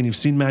 mistakes, and you've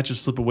seen matches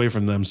slip away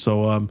from them.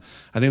 So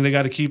I think they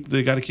got to keep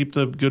the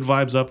good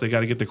vibes up. They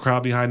got to get the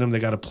crowd behind them. They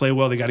got to play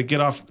well. They got to get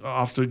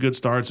off to good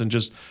starts and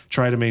just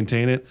try to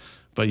maintain it.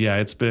 But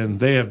yeah,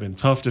 they have been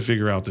tough to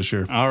figure out this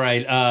year. All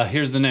right,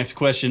 here's the next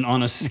question.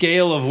 On a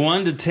scale of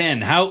 1 to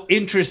 10, how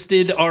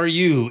interested are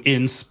you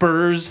in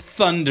Spurs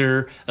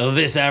Thunder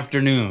this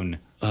afternoon?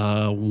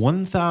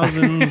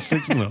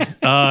 1,006.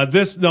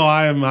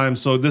 I'm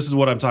so this is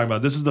what I'm talking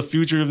about. This is the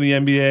future of the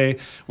NBA.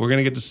 We're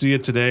gonna get to see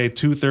it today,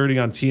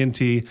 2:30 on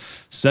TNT.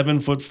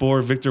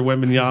 7'4" Victor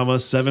Wembanyama,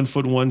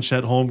 7'1"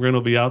 Chet Holmgren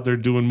will be out there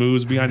doing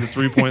moves behind the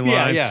 3-point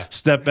line.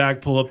 Step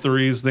back, pull up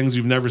threes, things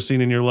you've never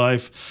seen in your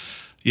life.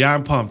 Yeah,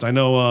 I'm pumped. I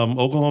know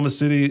Oklahoma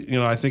City,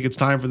 I think it's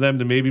time for them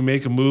to maybe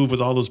make a move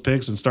with all those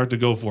picks and start to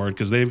go for it,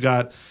 because they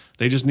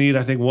just need,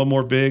 I think, one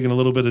more big and a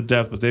little bit of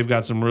depth, but they've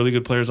got some really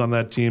good players on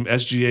that team.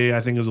 SGA, I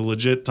think, is a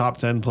legit top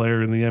 10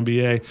 player in the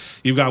NBA.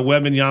 You've got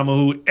Wembanyama,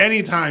 who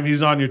anytime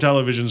he's on your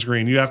television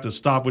screen, you have to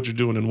stop what you're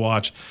doing and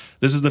watch.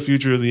 This is the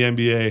future of the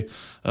NBA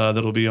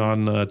that'll be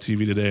on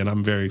TV today, and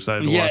I'm very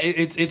excited to watch. Yeah,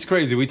 it's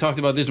crazy. We talked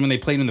about this when they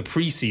played in the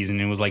preseason.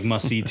 It was like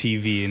must-see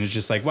TV, and it's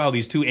just like, wow,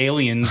 these 2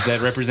 aliens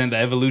that represent the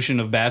evolution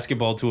of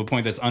basketball to a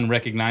point that's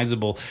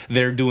unrecognizable.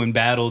 They're doing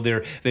battle.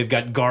 They've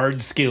got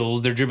guard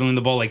skills. They're dribbling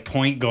the ball like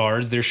point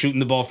guards. They're shooting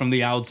the ball from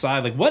the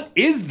outside. Like, what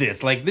is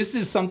this? Like, this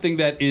is something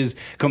that is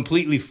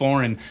completely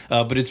foreign,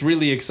 but it's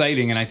really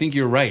exciting, and I think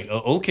you're right.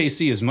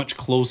 OKC is much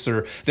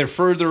closer. They're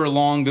further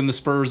along than the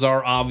Spurs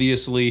are,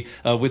 obviously,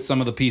 with some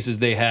of the pieces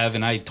they have,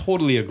 and I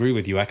totally agree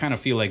with you. I kind of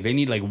feel like they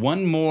need like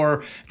one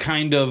more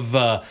kind of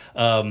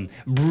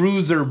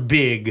bruiser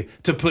big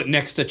to put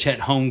next to Chet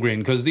Holmgren,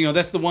 because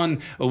that's the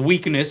one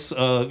weakness,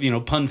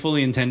 pun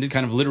fully intended,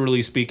 kind of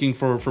literally speaking,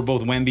 for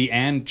both Wemby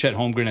and Chet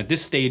Holmgren at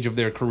this stage of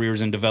their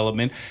careers and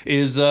development,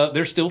 is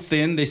they're still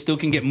thin. They still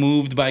can get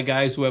moved by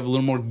guys who have a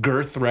little more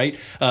girth, right?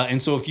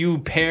 And so if you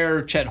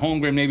pair Chet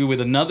Holmgren maybe with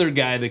another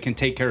guy that can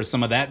take care of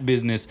some of that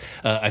business,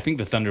 I think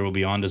the Thunder will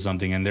be onto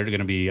something, and they're going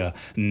to be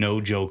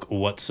no joke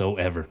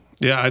whatsoever.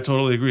 Yeah, I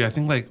totally agree. I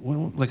think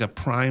like a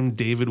prime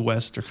David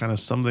West or kind of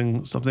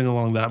something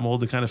along that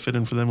mold to kind of fit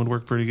in for them would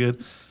work pretty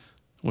good.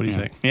 What do you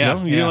think? Yeah,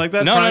 no? You didn't like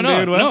that? No, Prime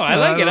David West? No, I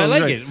like it. I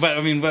like it. But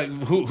I mean,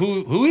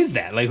 who is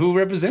that? Like, who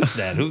represents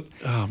that? Who?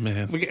 Oh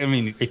man. I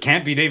mean, it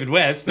can't be David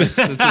West. That's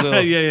a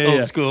little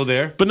old school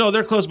there. But no,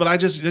 they're close. But I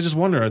just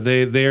wonder,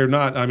 they're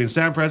not. I mean,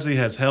 Sam Presti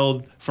has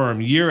held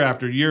firm year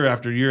after year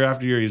after year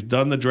after year. He's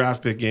done the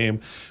draft pick game.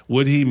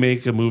 Would he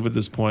make a move at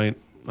this point?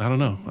 I don't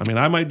know. I mean,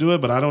 I might do it,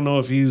 but I don't know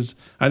if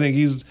I think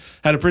he's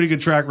had a pretty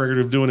good track record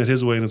of doing it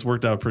his way, and it's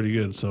worked out pretty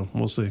good, so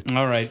we'll see.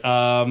 All right.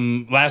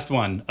 Last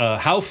one.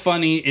 How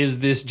funny is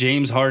this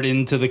James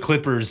Harden to the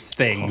Clippers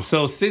thing?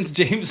 So since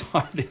James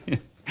Harden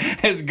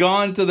has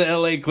gone to the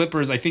LA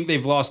Clippers, I think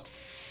they've lost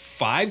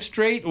 5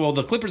 straight. Well,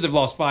 the Clippers have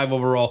lost 5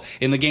 overall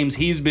in the games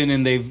he's been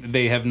in.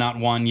 They have not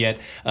won yet.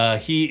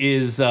 He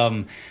is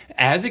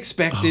as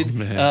expected,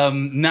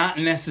 not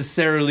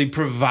necessarily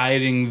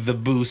providing the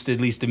boost,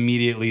 at least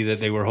immediately, that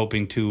they were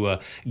hoping to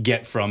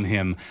get from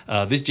him.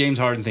 This James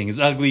Harden thing is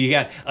ugly. You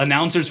got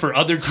announcers for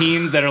other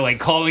teams that are like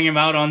calling him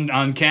out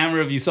on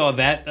camera. If you saw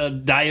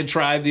that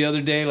diatribe the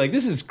other day, like,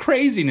 this is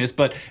craziness,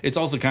 but it's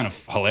also kind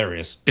of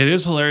hilarious. It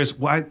is hilarious.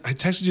 Well, I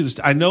texted you this.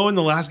 I know in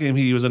the last game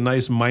he was a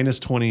nice minus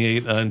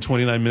 28 in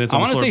 29 minutes. I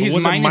want to say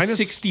he's minus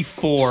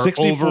 64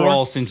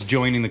 overall since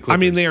joining the Clippers. I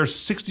mean, they are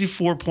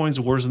 64 points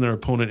worse than their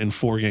opponent in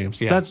 4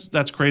 games. Yeah.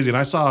 That's crazy. And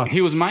I saw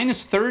he was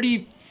minus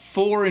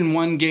 34 in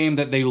one game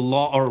that they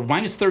lost, or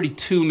minus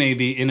 32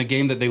 maybe in a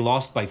game that they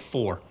lost by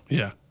 4.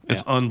 Yeah.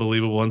 It's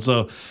unbelievable. And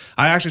so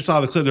I actually saw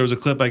the clip. There was a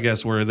clip, I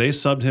guess, where they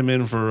subbed him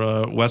in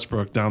for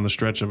Westbrook down the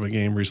stretch of a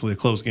game recently, a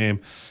close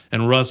game.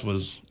 And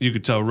you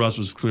could tell Russ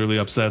was clearly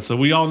upset. So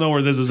we all know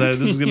where this is at.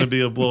 This is going to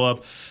be a blow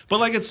up. But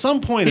like at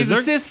some point, he's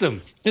a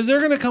system. Is there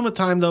going to come a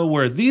time, though,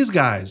 where these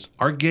guys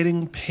are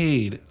getting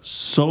paid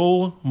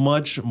so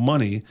much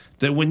money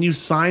that when you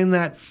sign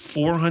that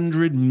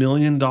 $400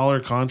 million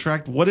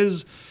contract,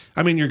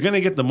 you're going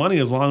to get the money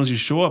as long as you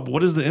show up.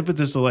 What is the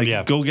impetus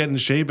to go get in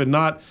shape and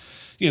not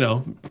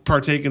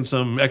partake in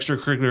some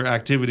extracurricular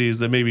activities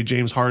that maybe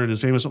James Harden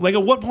is famous for? Like,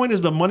 at what point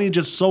is the money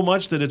just so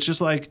much that it's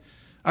just like,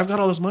 I've got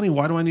all this money.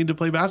 Why do I need to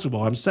play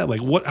basketball? I'm set.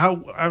 Like,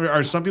 how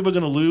are some people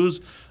going to lose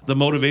the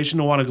motivation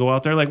to want to go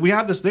out there? Like, we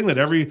have this thing that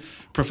every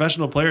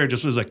professional player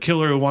just is a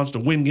killer who wants to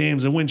win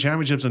games and win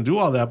championships and do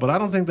all that. But I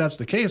don't think that's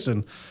the case.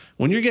 And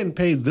when you're getting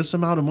paid this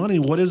amount of money,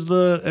 what is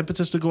the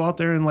impetus to go out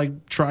there and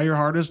like try your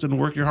hardest and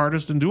work your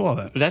hardest and do all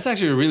that? That's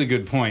actually a really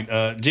good point.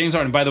 James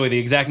Harden, by the way, the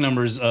exact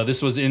numbers,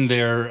 this was in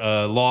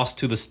their loss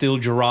to the still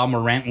Ja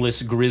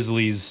Morantless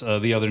Grizzlies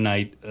the other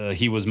night.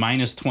 He was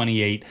minus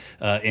 28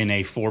 in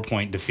a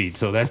 4-point defeat.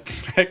 So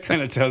that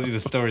kind of tells you the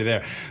story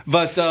there.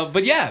 But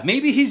yeah,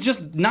 maybe he's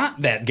just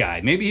not that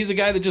guy. Maybe he's a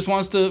guy that just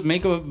wants to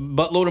make a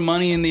buttload of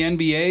money in the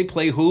NBA,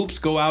 play hoops,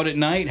 go out at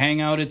night,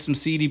 hang out at some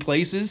seedy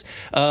places,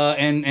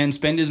 and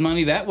spend his money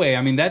that way.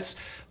 I mean, that's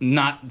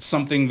not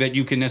something that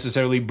you can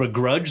necessarily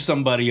begrudge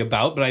somebody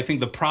about, but I think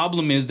the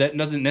problem is that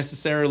doesn't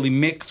necessarily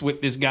mix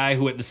with this guy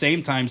who at the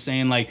same time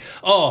saying like,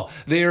 oh,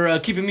 they're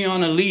keeping me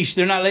on a leash,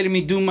 they're not letting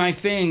me do my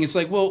thing. It's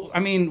like, well, I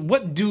mean,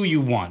 what do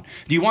you want?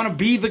 Do you want to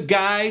be the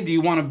guy? Do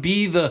you want to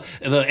be the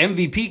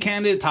MVP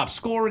candidate, top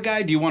scorer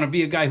guy? Do you want to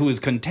be a guy who is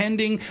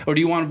contending? Or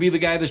do you want to be the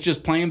guy that's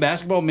just playing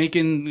basketball,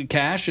 making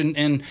cash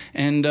and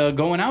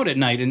going out at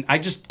night? And I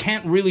just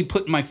can't really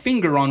put my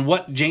finger on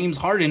what James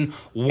Harden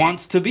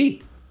wants to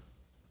be.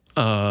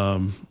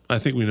 I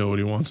think we know what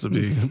he wants to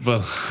be,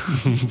 but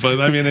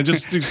I mean, it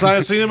just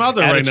seeing him out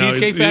there right now.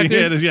 Cheesecake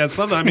Factory? Yeah,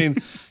 something. I mean,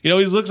 he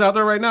looks out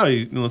there right now.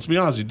 Let's be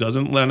honest, he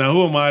doesn't. Now,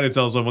 who am I to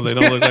tell someone they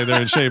don't look like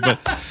they're in shape? But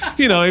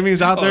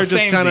he's out there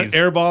just kind of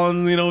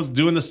airballing,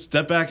 doing the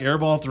step back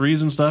airball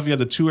threes and stuff. He had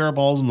the 2 air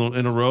balls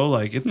in a row.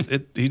 Like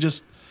he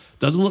just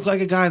doesn't look like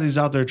a guy that's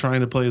out there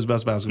trying to play his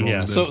best basketball. Yeah.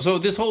 So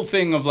this whole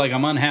thing of like,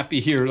 I'm unhappy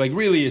here, like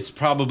really it's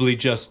probably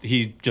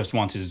he just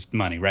wants his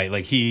money, right?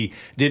 Like he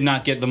did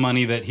not get the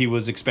money that he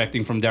was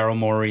expecting from Daryl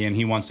Morey, and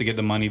he wants to get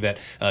the money that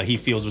he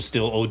feels was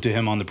still owed to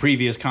him on the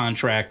previous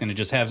contract, and it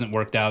just hasn't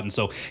worked out. And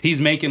so he's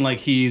making like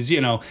he's,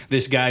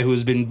 this guy who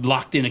has been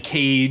locked in a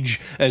cage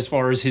as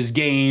far as his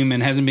game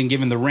and hasn't been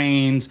given the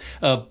reins.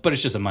 But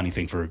it's just a money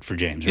thing for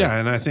James, right? Yeah,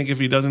 and I think if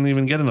he doesn't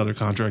even get another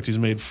contract, he's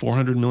made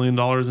 $400 million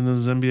in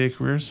his NBA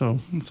career. So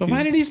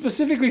why did he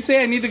specifically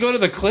say I need to go to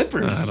the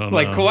Clippers? I don't know.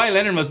 Like Kawhi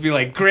Leonard must be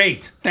like,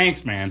 great,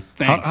 thanks, man.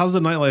 Thanks. How's the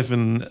nightlife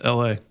in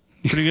LA?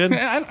 Pretty good.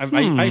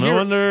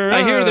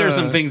 I hear there are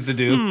some things to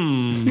do.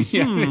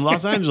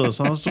 Los Angeles.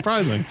 Sounds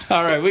surprising.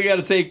 All right, we got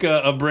to take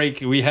a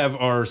break. We have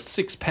our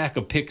 6-pack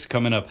of picks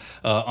coming up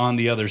on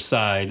the other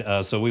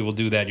side, so we will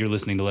do that. You're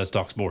listening to Let's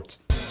Talk Sports.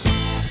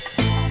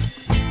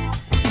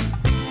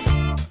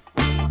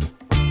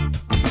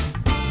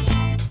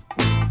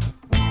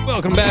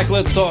 Welcome back.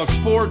 Let's talk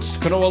sports.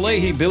 Kanoa,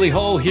 Leahey, Billy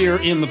Hull here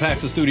in the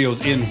Paxa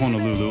Studios in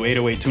Honolulu.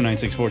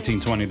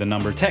 808-296-1420, the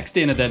number. Text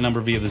in at that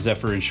number via the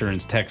Zephyr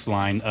Insurance text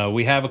line.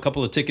 We have a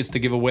couple of tickets to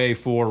give away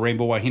for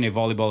Rainbow Wahine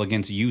Volleyball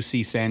against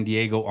UC San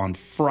Diego on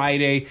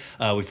Friday.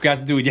 We forgot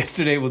to do it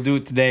yesterday. We'll do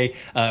it today,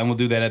 and we'll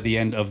do that at the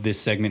end of this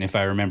segment if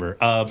I remember.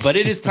 But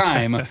it is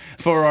time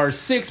for our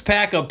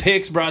 6-pack of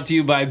picks brought to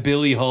you by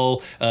Billy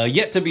Hull.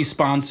 Yet to be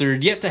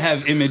sponsored, yet to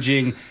have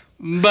imaging.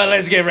 But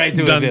let's get right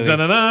to it, Billy.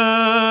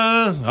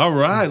 All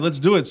right, let's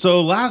do it.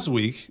 So last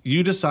week,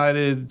 you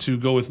decided to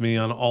go with me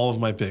on all of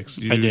my picks.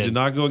 You did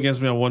not go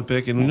against me on one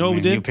pick, and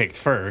we did. You picked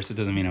first. It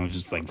doesn't mean I was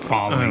just like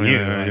following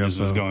you. I just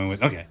was going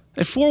with. Okay.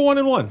 At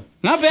 4-1-1.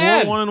 Not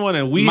bad. 4-1-1,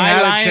 and we My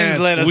had Lions a chance.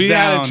 let us we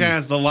down. had a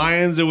chance. The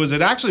Lions,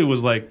 it actually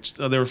was like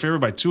they were favored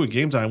by 2 at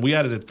game time. We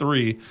had it at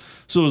 3,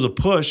 so it was a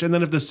push. And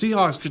then if the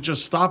Seahawks could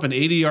just stop an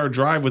 80-yard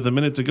drive with a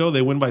minute to go,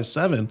 they win by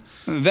 7.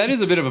 That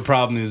is a bit of a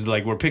problem. Is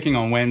like we're picking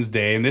on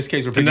Wednesday. In this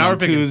case, we're picking now on we're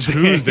picking Tuesday.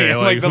 Tuesday.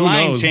 Like the who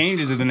line knows?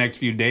 changes in the next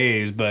few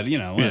days, but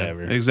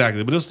whatever. Yeah,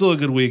 exactly. But it was still a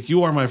good week.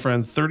 You are my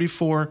friend.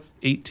 34,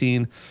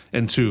 18,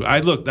 and 2.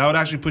 That would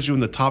actually put you in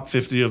the top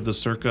 50 of the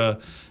Circa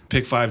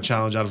Pick 5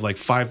 challenge out of like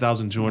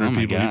 5,200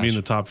 people. You'd be in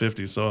the top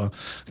 50. So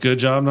good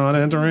job not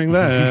entering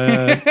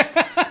that.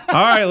 All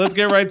right, let's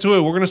get right to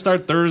it. We're going to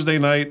start Thursday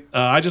night.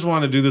 I just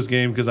want to do this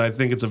game because I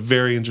think it's a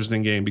very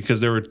interesting game because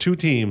there were 2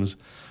 teams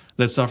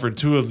that suffered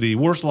 2 of the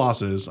worst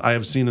losses I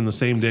have seen in the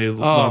same day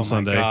on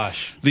Sunday.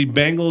 Gosh. The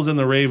Bengals and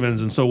the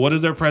Ravens. And so what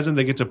is their present?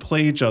 They get to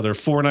play each other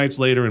 4 nights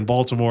later in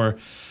Baltimore.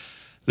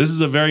 This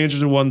is a very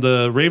interesting one.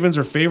 The Ravens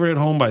are favored at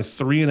home by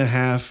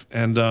 3.5.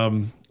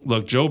 And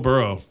look, Joe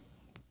Burrow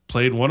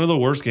played one of the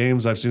worst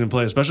games I've seen him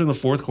play, especially in the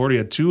fourth quarter. He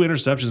had 2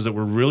 interceptions that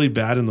were really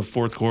bad in the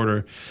fourth quarter.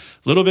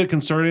 A little bit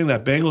concerning.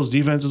 That Bengals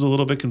defense is a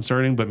little bit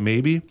concerning, but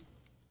maybe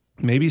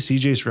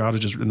CJ Stroud is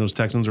just, and those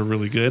Texans are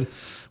really good,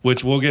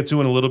 which we'll get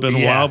to in a little bit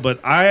in a while. But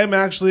I am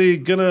actually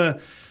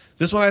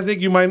this one I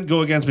think you might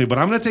go against me, but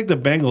I'm going to take the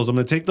Bengals. I'm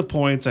going to take the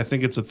points. I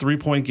think it's a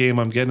 3-point game.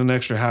 I'm getting an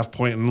extra half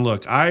point. And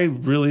look, I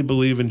really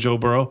believe in Joe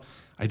Burrow.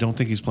 I don't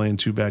think he's playing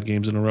 2 bad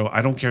games in a row.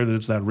 I don't care that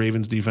it's that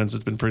Ravens defense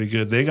that's been pretty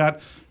good. They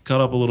got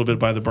cut up a little bit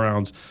by the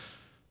Browns.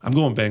 I'm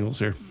going Bengals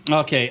here.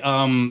 Okay,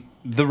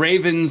 the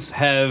Ravens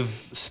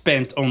have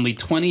spent only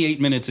 28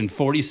 minutes and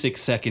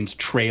 46 seconds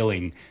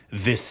trailing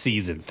this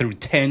season through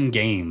 10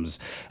 games.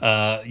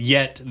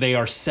 Yet they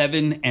are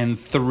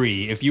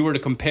 7-3. If you were to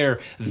compare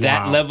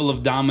that level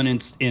of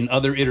dominance in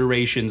other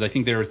iterations, I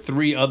think there are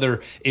 3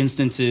 other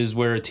instances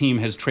where a team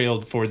has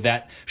trailed for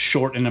that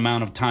short an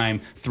amount of time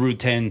through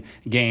 10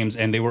 games,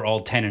 and they were all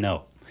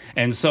 10-0.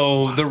 And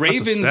so the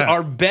Ravens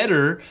are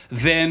better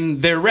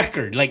than their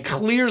record, like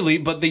clearly,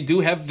 but they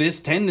do have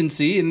this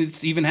tendency, and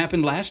it's even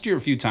happened last year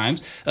a few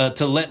times,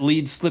 to let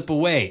leads slip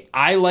away.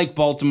 I like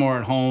Baltimore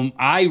at home.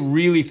 I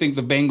really think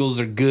the Bengals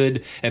are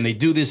good, and they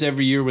do this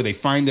every year where they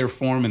find their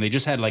form, and they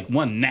just had like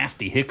one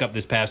nasty hiccup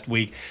this past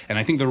week. And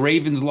I think the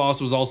Ravens'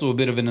 loss was also a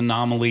bit of an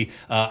anomaly.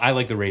 I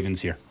like the Ravens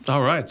here.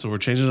 All right, so we're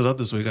changing it up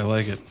this week. I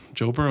like it.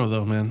 Joe Burrow,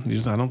 though, man.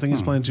 I don't think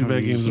he's playing 2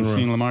 bad games in a row.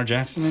 Seen Lamar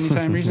Jackson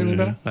anytime recently,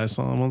 bro? I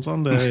saw him on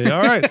Sunday.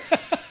 All right.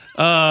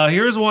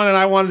 Here's one, and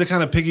I wanted to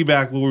kind of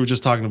piggyback what we were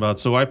just talking about.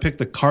 So I picked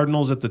the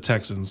Cardinals at the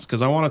Texans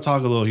because I want to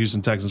talk a little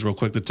Houston Texans real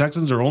quick. The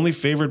Texans are only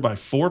favored by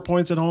 4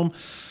 points at home.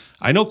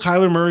 I know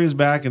Kyler Murray is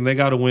back, and they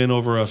got a win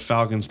over a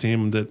Falcons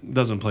team that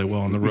doesn't play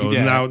well on the road.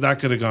 Yeah. Now, that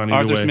could have gone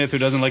either way. Arthur Smith, who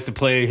doesn't like to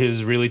play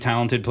his really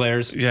talented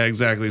players. Yeah,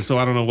 exactly. So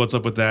I don't know what's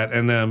up with that.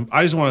 And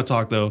I just want to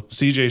talk, though,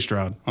 C.J.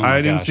 Stroud.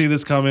 I didn't see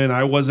this coming.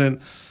 I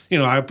wasn't –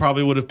 I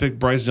probably would have picked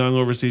Bryce Young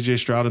over C.J.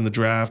 Stroud in the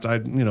draft.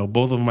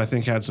 Both of them I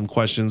think had some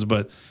questions,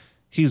 but –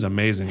 he's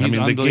amazing.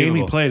 The game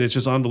he played, it's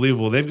just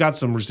unbelievable. They've got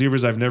some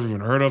receivers I've never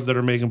even heard of that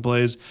are making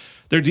plays.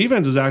 Their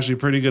defense is actually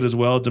pretty good as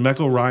well.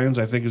 DeMeco Ryans,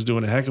 I think, is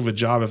doing a heck of a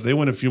job. If they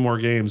win a few more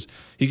games,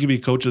 he could be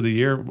coach of the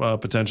year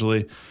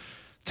potentially.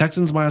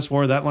 Texans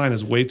 -4. That line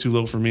is way too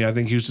low for me. I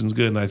think Houston's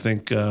good, and I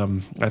think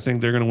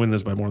they're going to win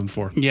this by more than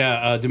 4.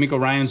 Yeah, DeMeco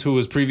Ryans, who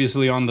was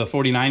previously on the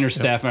 49ers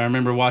staff, I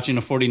remember watching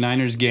a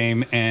 49ers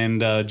game,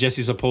 and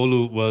Jesse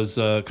Sapolu was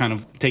kind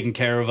of taking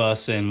care of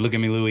us, and look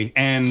at me, Louie.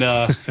 And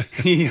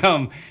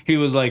he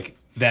was like,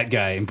 that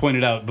guy, and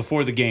pointed out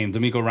before the game,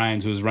 DeMeco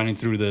Ryans, who was running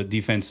through the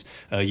defense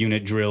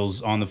unit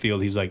drills on the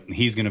field, he's like,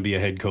 he's going to be a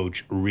head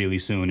coach really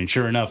soon. And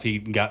sure enough, he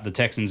got the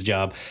Texans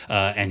job,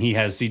 and he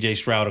has C.J.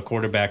 Stroud, a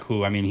quarterback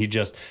who,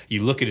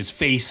 you look at his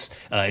face,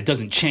 it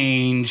doesn't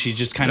change. He's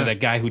just kind of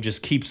that guy who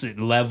just keeps it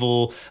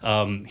level.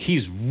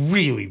 He's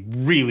really,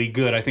 really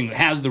good. I think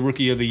has the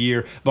Rookie of the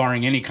Year,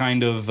 barring any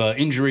kind of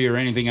injury or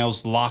anything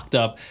else locked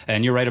up.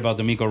 And you're right about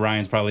DeMeco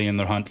Ryans probably in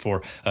the hunt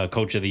for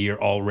Coach of the Year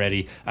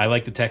already. I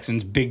like the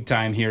Texans big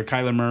time here.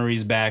 Kyler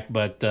Murray's back,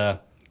 but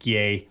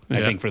yay, I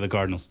think, for the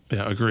Cardinals.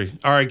 Yeah, agree.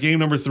 All right, game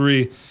number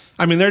 3.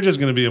 They're just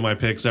going to be in my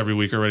picks every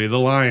week already. The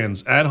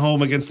Lions at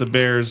home against the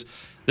Bears.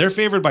 They're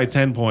favored by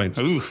 10 points.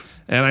 Oof.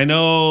 And I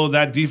know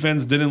that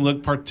defense didn't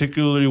look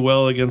particularly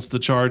well against the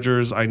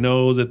Chargers. I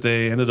know that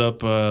they ended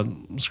up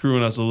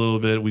screwing us a little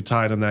bit. We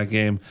tied on that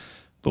game.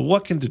 But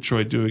what can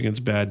Detroit do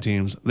against bad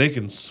teams? They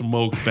can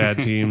smoke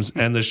bad teams.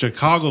 And the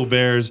Chicago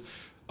Bears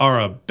are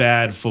a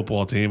bad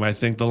football team. I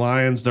think the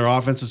Lions, their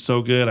offense is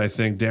so good. I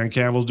think Dan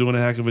Campbell's doing a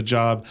heck of a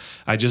job.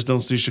 I just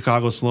don't see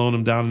Chicago slowing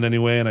them down in any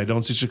way, and I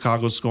don't see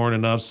Chicago scoring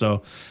enough.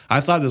 So I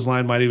thought this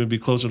line might even be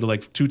closer to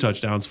like 2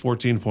 touchdowns,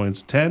 14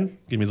 points. 10,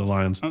 give me the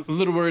Lions. A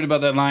little worried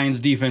about that Lions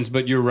defense,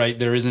 but you're right.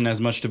 There isn't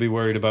as much to be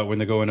worried about when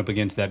they're going up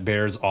against that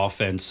Bears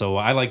offense. So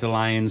I like the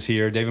Lions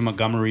here. David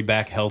Montgomery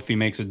back healthy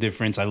makes a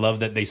difference. I love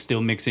that they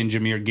still mix in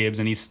Jahmyr Gibbs,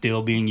 and he's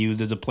still being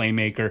used as a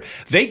playmaker.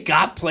 They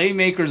got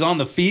playmakers on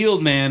the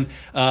field, man.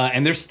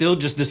 and they're still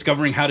just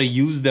discovering how to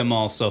use them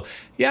all. So,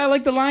 yeah, I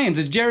like the Lions.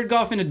 It's Jared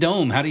Goff in a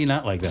dome. How do you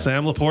not like that?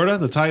 Sam Laporta,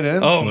 the tight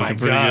end. Oh, my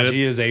gosh,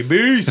 he is a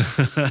beast.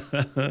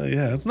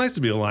 Yeah, it's nice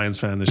to be a Lions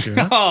fan this year.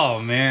 Huh? Oh,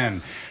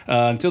 man.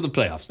 Until the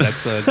playoffs.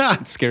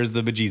 That scares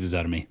the bejesus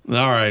out of me.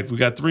 All right, we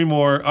got 3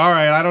 more. All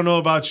right, I don't know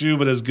about you,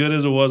 but as good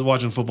as it was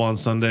watching football on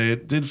Sunday,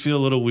 it did feel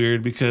a little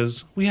weird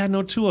because we had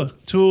no Tua.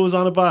 Tua was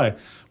on a bye.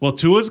 Well,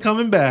 Tua's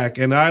coming back,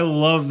 and I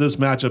love this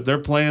matchup. They're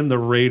playing the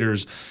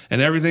Raiders, and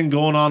everything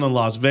going on in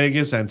Las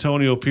Vegas.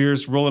 Antonio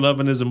Pierce rolling up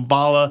in his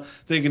Impala,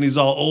 thinking he's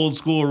all old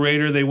school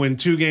Raider. They win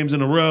 2 games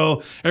in a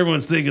row.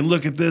 Everyone's thinking,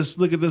 look at this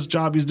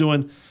job he's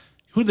doing.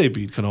 Who'd they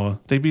beat, Kanoa?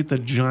 They beat the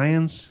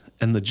Giants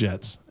and the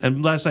Jets.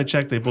 And last I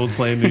checked, they both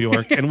play in New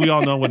York, and we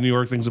all know what New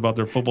York thinks about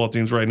their football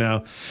teams right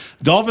now.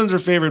 Dolphins are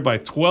favored by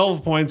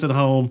 12 points at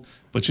home,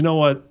 but you know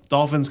what?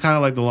 Dolphins, kind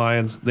of like the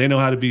Lions, they know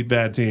how to beat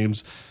bad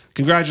teams.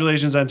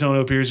 Congratulations,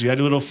 Antonio Pierce. You had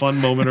a little fun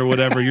moment or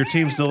whatever. Your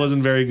team still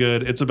isn't very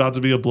good. It's about to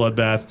be a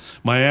bloodbath.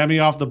 Miami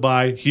off the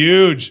bye.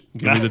 Huge.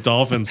 Give me the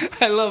Dolphins.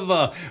 I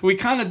love, we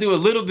kind of do a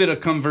little bit of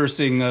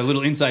conversing, a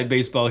little inside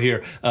baseball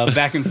here,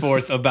 back and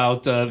forth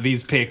about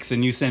these picks.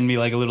 And you send me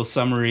like a little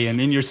summary. And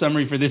in your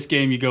summary for this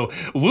game, you go,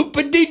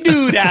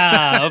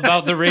 whoop-a-dee-doo-dah,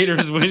 about the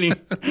Raiders winning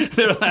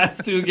their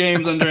last 2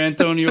 games under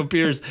Antonio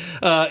Pierce.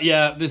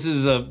 Yeah, this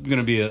is going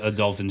to be a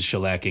Dolphins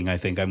shellacking, I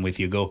think. I'm with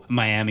you. Go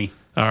Miami.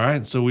 All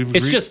right, so we've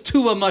It's just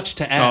too much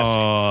to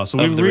ask. So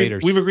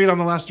we've agreed on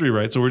the last 3,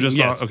 right? So we're just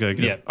okay,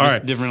 good. Yeah, all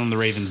right, different on the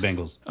Ravens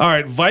Bengals. All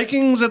right,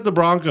 Vikings at the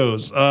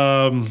Broncos.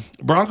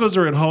 Broncos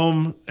are at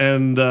home,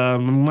 and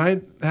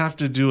might have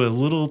to do a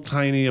little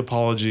tiny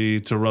apology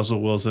to Russell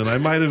Wilson. I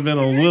might have been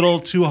a little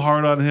too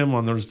hard on him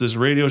on this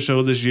radio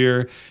show this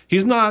year.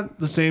 He's not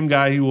the same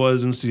guy he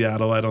was in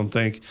Seattle, I don't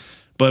think.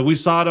 But we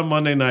saw it on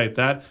Monday night.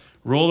 That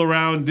roll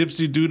around,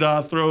 dipsy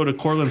doodah throw to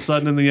Cortland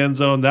Sutton in the end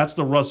zone. That's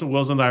the Russell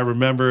Wilson I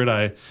remembered.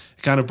 I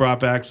kind of brought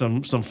back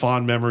some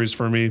fond memories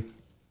for me.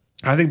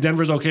 I think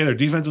Denver's okay. Their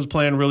defense is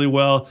playing really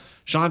well.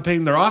 Sean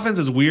Payton, their offense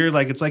is weird.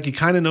 Like, it's like he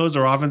kind of knows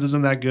their offense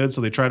isn't that good, so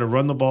they try to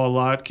run the ball a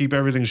lot, keep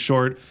everything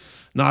short,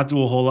 not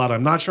do a whole lot.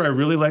 I'm not sure I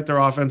really like their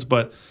offense,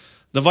 but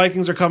the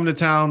Vikings are coming to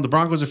town. The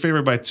Broncos are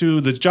favored by 2.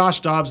 The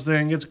Josh Dobbs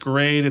thing, it's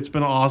great. It's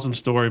been an awesome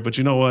story, but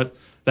you know what?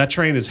 That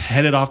train is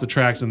headed off the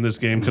tracks in this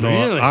game,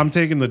 Kanoa. Really? I'm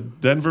taking the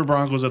Denver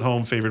Broncos at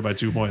home, favored by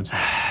 2 points.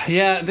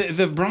 Yeah,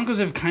 the Broncos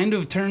have kind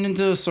of turned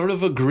into sort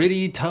of a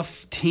gritty,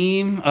 tough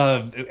team.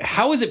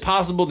 How is it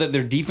possible that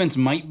their defense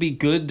might be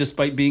good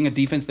despite being a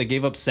defense that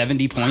gave up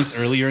 70 points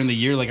earlier in the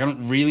year? Like, I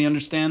don't really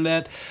understand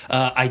that.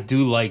 I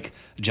do like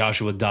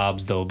Joshua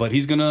Dobbs, though, but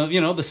he's going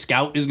to, the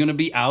scout is going to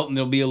be out, and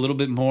there'll be a little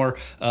bit more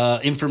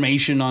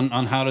information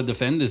on how to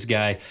defend this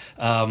guy.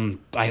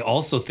 I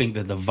also think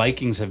that the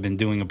Vikings have been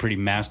doing a pretty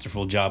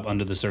masterful job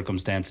under the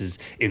circumstances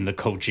in the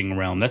coaching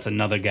realm. That's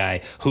another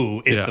guy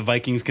who, if the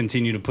Vikings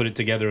continue to put it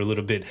together a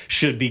little bit,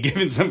 should be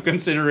given some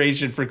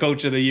consideration for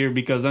Coach of the Year,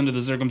 because under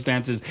the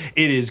circumstances,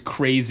 it is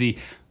crazy.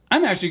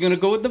 I'm actually going to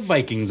go with the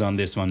Vikings on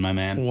this one, my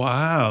man.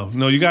 Wow.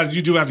 No, you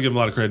do have to give them a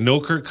lot of credit.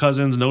 No Kirk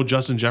Cousins, no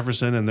Justin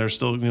Jefferson, and they're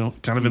still,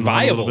 kind of in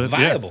line a little bit.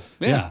 Viable.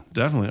 Yeah,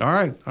 definitely. All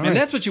right. And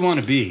that's what you want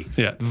to be.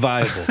 Yeah.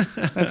 Viable.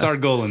 That's our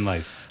goal in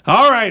life.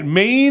 All right,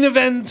 main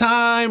event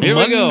time. Here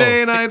Monday we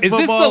go. Night Is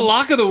Football. this the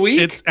lock of the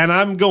week? And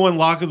I'm going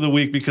lock of the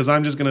week because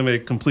I'm just going to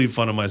make complete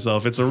fun of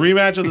myself. It's a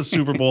rematch of the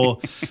Super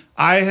Bowl.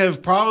 I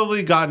have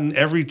probably gotten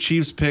every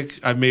Chiefs pick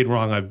I've made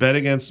wrong. I've bet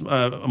against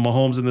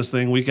Mahomes in this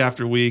thing week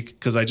after week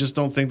because I just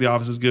don't think the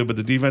offense is good, but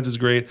the defense is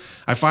great.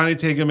 I finally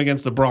take him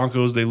against the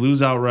Broncos. They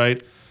lose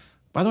outright.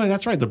 By the way,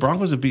 that's right. The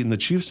Broncos have beaten the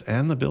Chiefs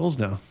and the Bills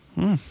now.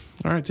 All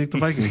right, take the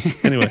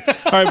Vikings. Anyway,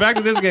 all right, back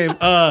to this game.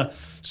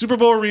 Super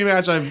Bowl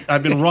rematch.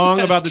 I've been wrong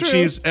about the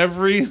Chiefs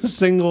every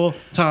single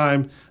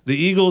time. The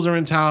Eagles are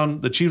in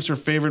town. The Chiefs are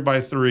favored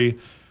by 3.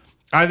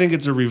 I think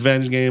it's a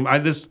revenge game.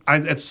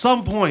 At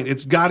some point,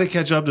 it's got to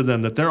catch up to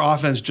them that their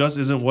offense just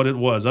isn't what it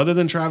was. Other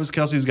than Travis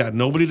Kelce's got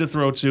nobody to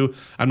throw to.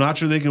 I'm not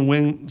sure they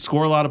can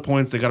score a lot of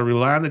points. They got to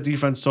rely on the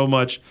defense so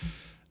much.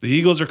 The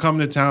Eagles are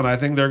coming to town. I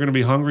think they're going to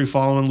be hungry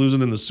following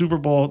losing in the Super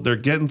Bowl. They're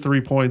getting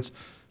 3 points.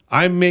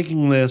 I'm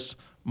making this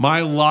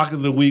my lock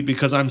of the week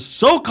because I'm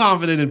so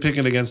confident in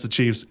picking against the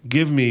Chiefs.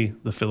 Give me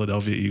the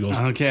Philadelphia Eagles.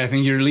 Okay, I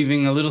think you're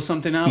leaving a little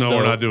something out. No, though.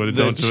 we're not doing it.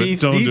 Don't do it. The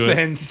Chiefs'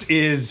 defense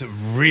is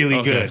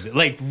really good.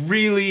 Like,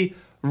 really,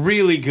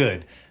 really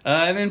good.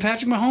 And then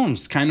Patrick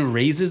Mahomes kind of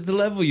raises the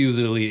level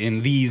usually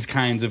in these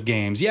kinds of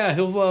games. Yeah,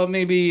 he'll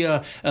maybe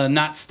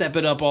not step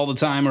it up all the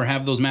time or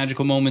have those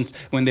magical moments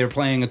when they're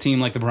playing a team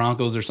like the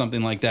Broncos or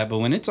something like that. But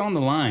when it's on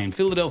the line,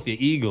 Philadelphia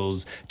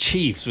Eagles,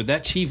 Chiefs, with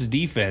that Chiefs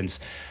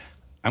defense,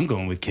 I'm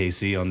going with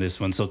KC on this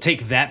one. So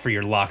take that for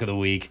your lock of the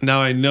week. Now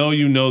I know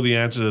you know the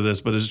answer to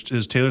this, but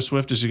is Taylor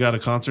Swift? Has she got a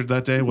concert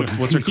that day? What's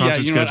her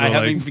concert schedule like? I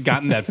haven't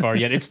gotten that far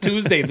yet. It's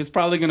Tuesday. That's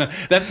probably gonna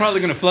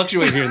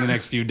fluctuate here in the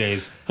next few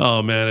days.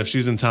 Oh man, if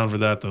she's in town for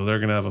that though, they're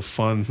gonna have a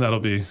fun. That'll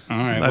be. All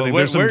right. I think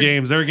there's some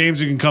games. There are games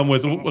you can come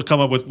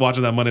up with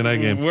watching that Monday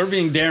night game. We're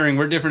being daring.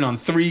 We're different on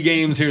 3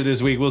 games here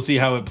this week. We'll see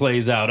how it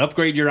plays out.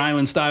 Upgrade your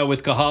island style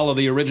with Kahala,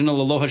 the original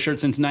Aloha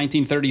shirt since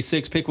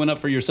 1936. Pick one up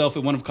for yourself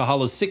at one of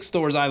Kahala's 6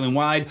 stores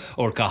island-wide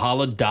or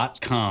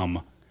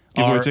kahala.com.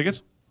 Give away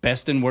tickets?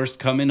 Best and worst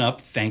coming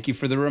up. Thank you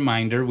for the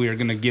reminder. We are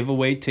going to give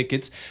away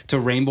tickets to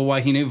Rainbow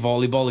Wahine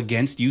Volleyball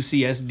against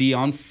UCSD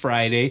on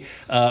Friday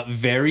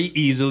very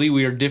easily.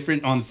 We are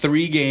different on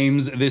 3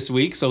 games this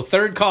week. So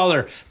third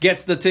caller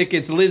gets the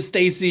tickets. Liz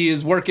Stacy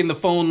is working the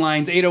phone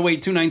lines.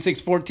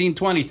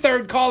 808-296-1420.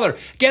 Third caller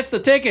gets the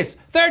tickets.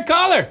 Third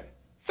caller.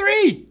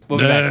 3. We'll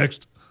be back.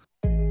 Next.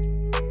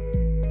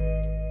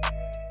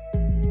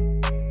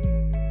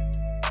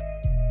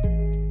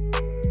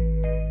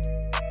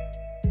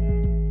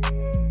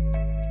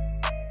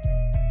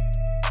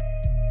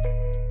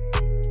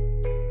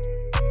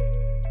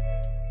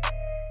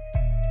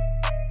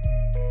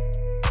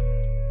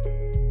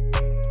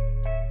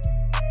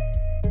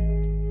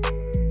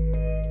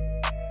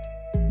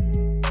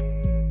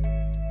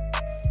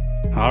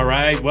 All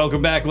right,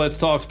 welcome back. Let's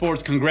talk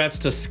sports. Congrats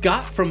to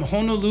Scott from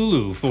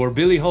Honolulu for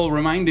Billy Hull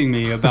reminding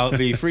me about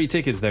the free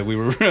tickets that we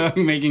were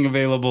making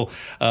available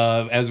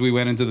as we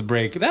went into the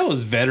break. That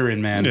was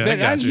veteran, man. Yeah, I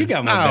got you. You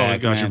got my back. I always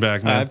got your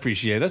back, man. I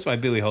appreciate it. That's why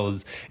Billy Hull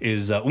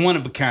is one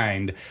of a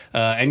kind.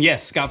 And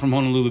yes, Scott from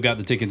Honolulu got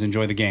the tickets.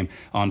 Enjoy the game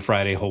on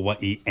Friday,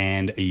 Hawaii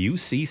and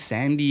UC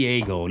San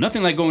Diego.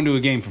 Nothing like going to a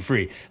game for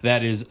free.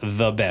 That is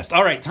the best.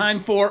 All right, time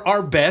for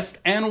our best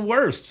and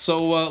worst.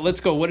 So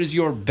let's go. What is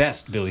your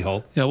best, Billy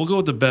Hull? Yeah, we'll go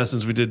with the best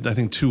since we did, I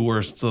think, 2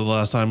 worsts the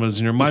last time I was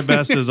in here. My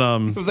best is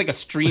It was like a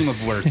stream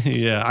of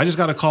worsts. Yeah, I just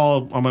got a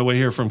call on my way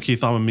here from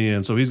Keith Amamiya,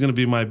 and so he's going to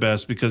be my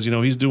best because,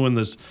 he's doing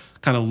this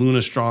kind of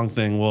Luna Strong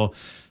thing. Well,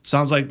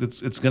 sounds like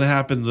it's going to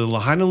happen. The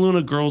Lahaina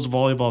Luna girls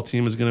volleyball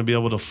team is going to be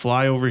able to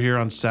fly over here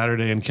on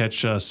Saturday and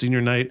catch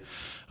senior night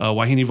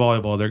Wahine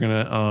volleyball. They're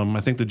going to,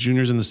 I think the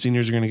juniors and the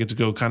seniors are going to get to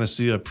go kind of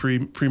see a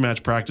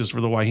pre-match practice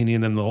for the Wahine,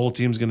 and then the whole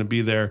team's going to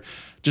be there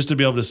just to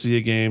be able to see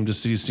a game, to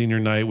see senior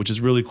night, which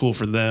is really cool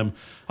for them.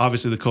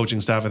 Obviously, the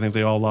coaching staff, I think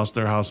they all lost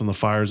their house in the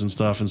fires and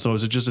stuff. And so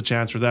it's just a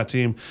chance for that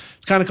team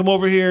to kind of come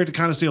over here to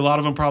kind of see. A lot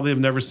of them probably have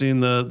never seen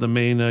the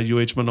main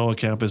UH Manoa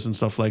campus and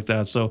stuff like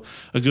that. So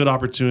a good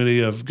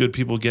opportunity of good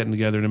people getting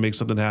together to make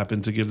something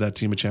happen to give that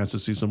team a chance to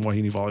see some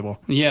Wahine volleyball.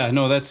 Yeah,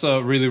 no, that's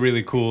really,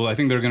 really cool. I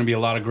think there are going to be a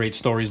lot of great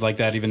stories like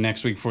that even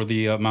next week for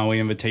the Maui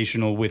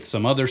Invitational with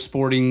some other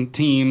sporting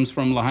teams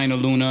from Lahaina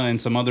Luna and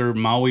some other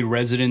Maui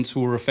residents who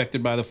were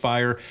affected by the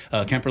fire.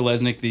 Kemper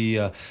Lesnick,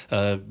 the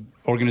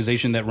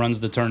organization that runs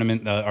the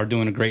tournament, are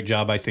doing a great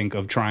job, I think,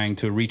 of trying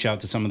to reach out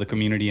to some of the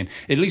community and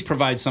at least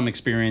provide some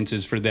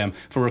experiences for them,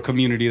 for a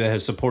community that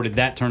has supported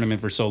that tournament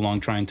for so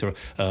long, trying to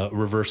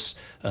reverse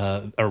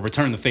or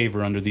return the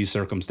favor under these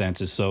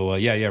circumstances. So,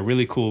 yeah,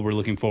 really cool. We're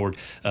looking forward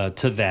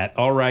to that.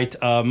 All right,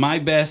 my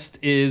best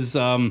is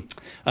I'm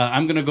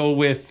going to go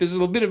with, this is a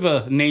little bit of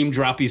a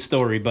name-droppy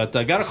story, but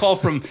I got a call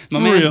from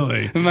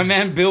my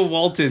man Bill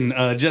Walton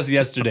just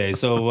yesterday.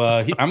 So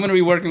I'm going to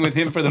be working with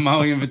him for the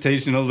Maui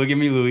Invitational. Look at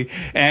me, Louie.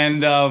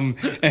 And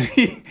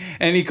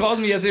he calls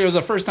me yesterday. It was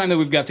the first time that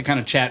we've got to kind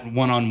of chat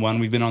one-on-one.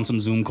 We've been on some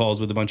Zoom calls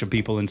with a bunch of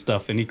people and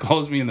stuff. And he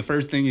calls me, and the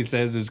first thing he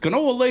says is,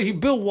 Kanoa Leahey,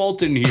 Bill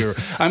Walton here.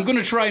 I'm going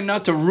to try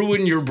not to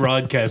ruin your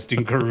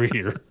broadcasting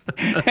career.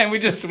 And we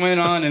just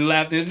went on and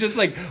laughed. It's just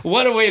like,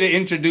 what a way to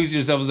introduce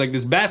yourself. It's like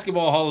this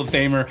basketball Hall of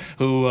Famer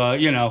who,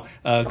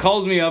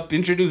 calls me up,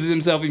 introduces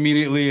himself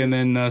immediately, and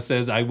then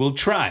says, I will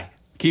try.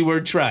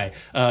 Keyword try,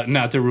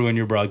 not to ruin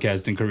your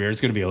broadcasting career.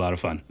 It's going to be a lot of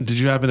fun. Did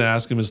you happen to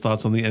ask him his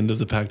thoughts on the end of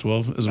the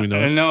Pac-12, as we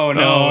know? No,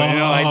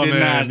 I did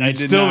not. You'd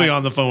still be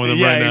on the phone with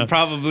him right now. Yeah,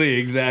 probably,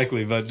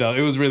 exactly. But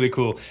it was really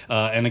cool.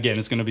 And again,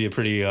 it's going to be a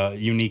pretty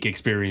unique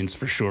experience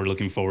for sure.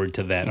 Looking forward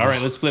to that. All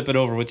right, let's flip it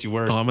over. What's your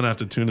worst? I'm going to have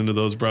to tune into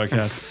those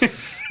broadcasts.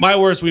 My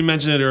worst, we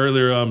mentioned it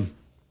earlier,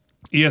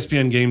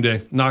 ESPN Game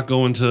Day, not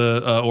going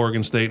to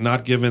Oregon State,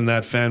 not giving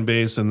that fan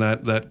base and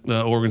that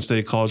Oregon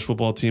State college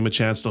football team a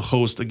chance to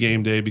host a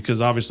game day,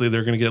 because obviously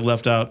they're going to get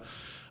left out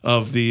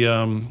of the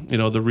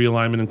the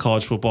realignment in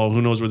college football.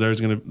 Who knows where they're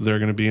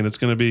going to be, and it's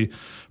going to be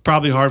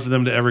probably hard for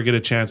them to ever get a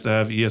chance to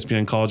have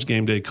ESPN College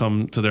Game Day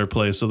come to their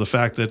place. So the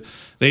fact that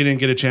they didn't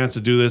get a chance to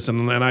do this,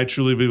 and I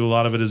truly believe a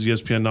lot of it is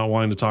ESPN not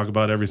wanting to talk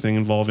about everything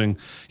involving,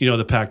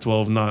 the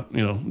Pac-12 not,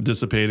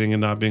 dissipating and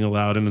not being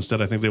allowed. And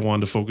instead, I think they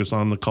wanted to focus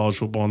on the college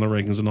football and the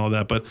rankings and all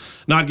that. But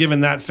not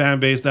giving that fan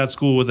base, that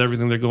school with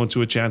everything they're going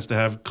to, a chance to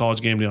have College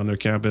Game Day on their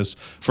campus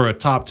for a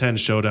top 10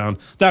 showdown.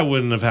 That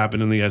wouldn't have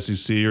happened in the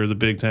SEC or the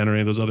Big Ten or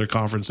any of those other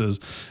conferences.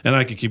 And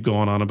I could keep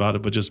going on about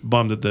it, but just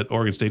bummed that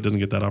Oregon State doesn't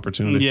get that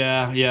opportunity.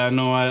 Yeah,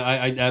 no,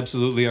 I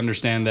absolutely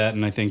understand that,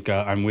 and I think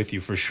I'm with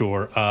you for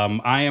sure.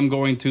 I am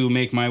going to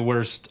make my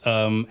worst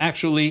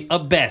actually a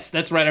best.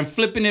 That's right, I'm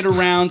flipping it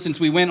around since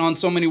we went on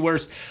so many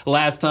worst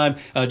last time.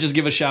 Just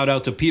give a shout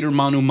out to Peter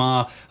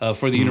Manuma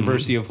for the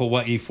University of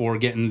Hawaii for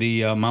getting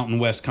the Mountain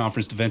West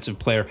Conference Defensive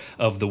Player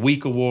of the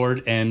Week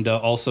award, and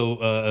also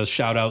a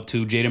shout out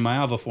to Jaden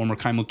Maiava, former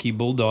Kaimuki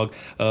Bulldog,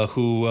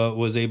 who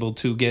was able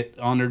to get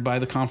honored by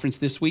the conference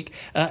this week,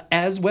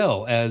 as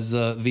well as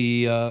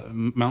the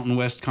Mountain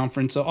West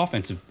Conference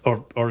offensive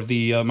or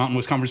the Mountain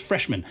West Conference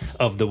Freshman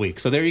of the Week.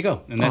 So there you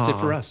go, and that's it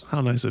for us.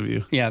 How nice of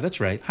you. Yeah, that's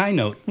right. High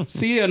note.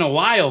 See you in a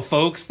while,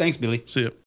 folks. Thanks, Billy. See you.